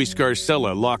detective Louis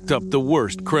Scarcella locked up the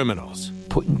worst criminals.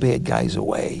 Putting bad guys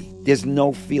away. There's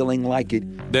no feeling like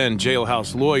it. Then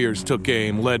jailhouse lawyers took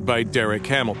aim, led by Derek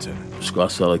Hamilton.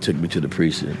 Scarcella took me to the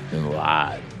precinct and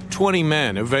lied. 20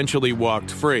 men eventually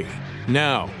walked free.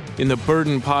 Now, in the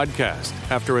Burden podcast,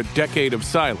 after a decade of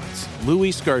silence,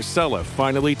 Louis Scarcella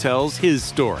finally tells his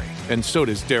story, and so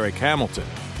does Derek Hamilton.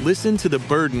 Listen to The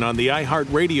Burden on the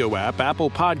iHeartRadio app,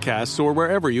 Apple Podcasts, or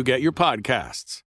wherever you get your podcasts.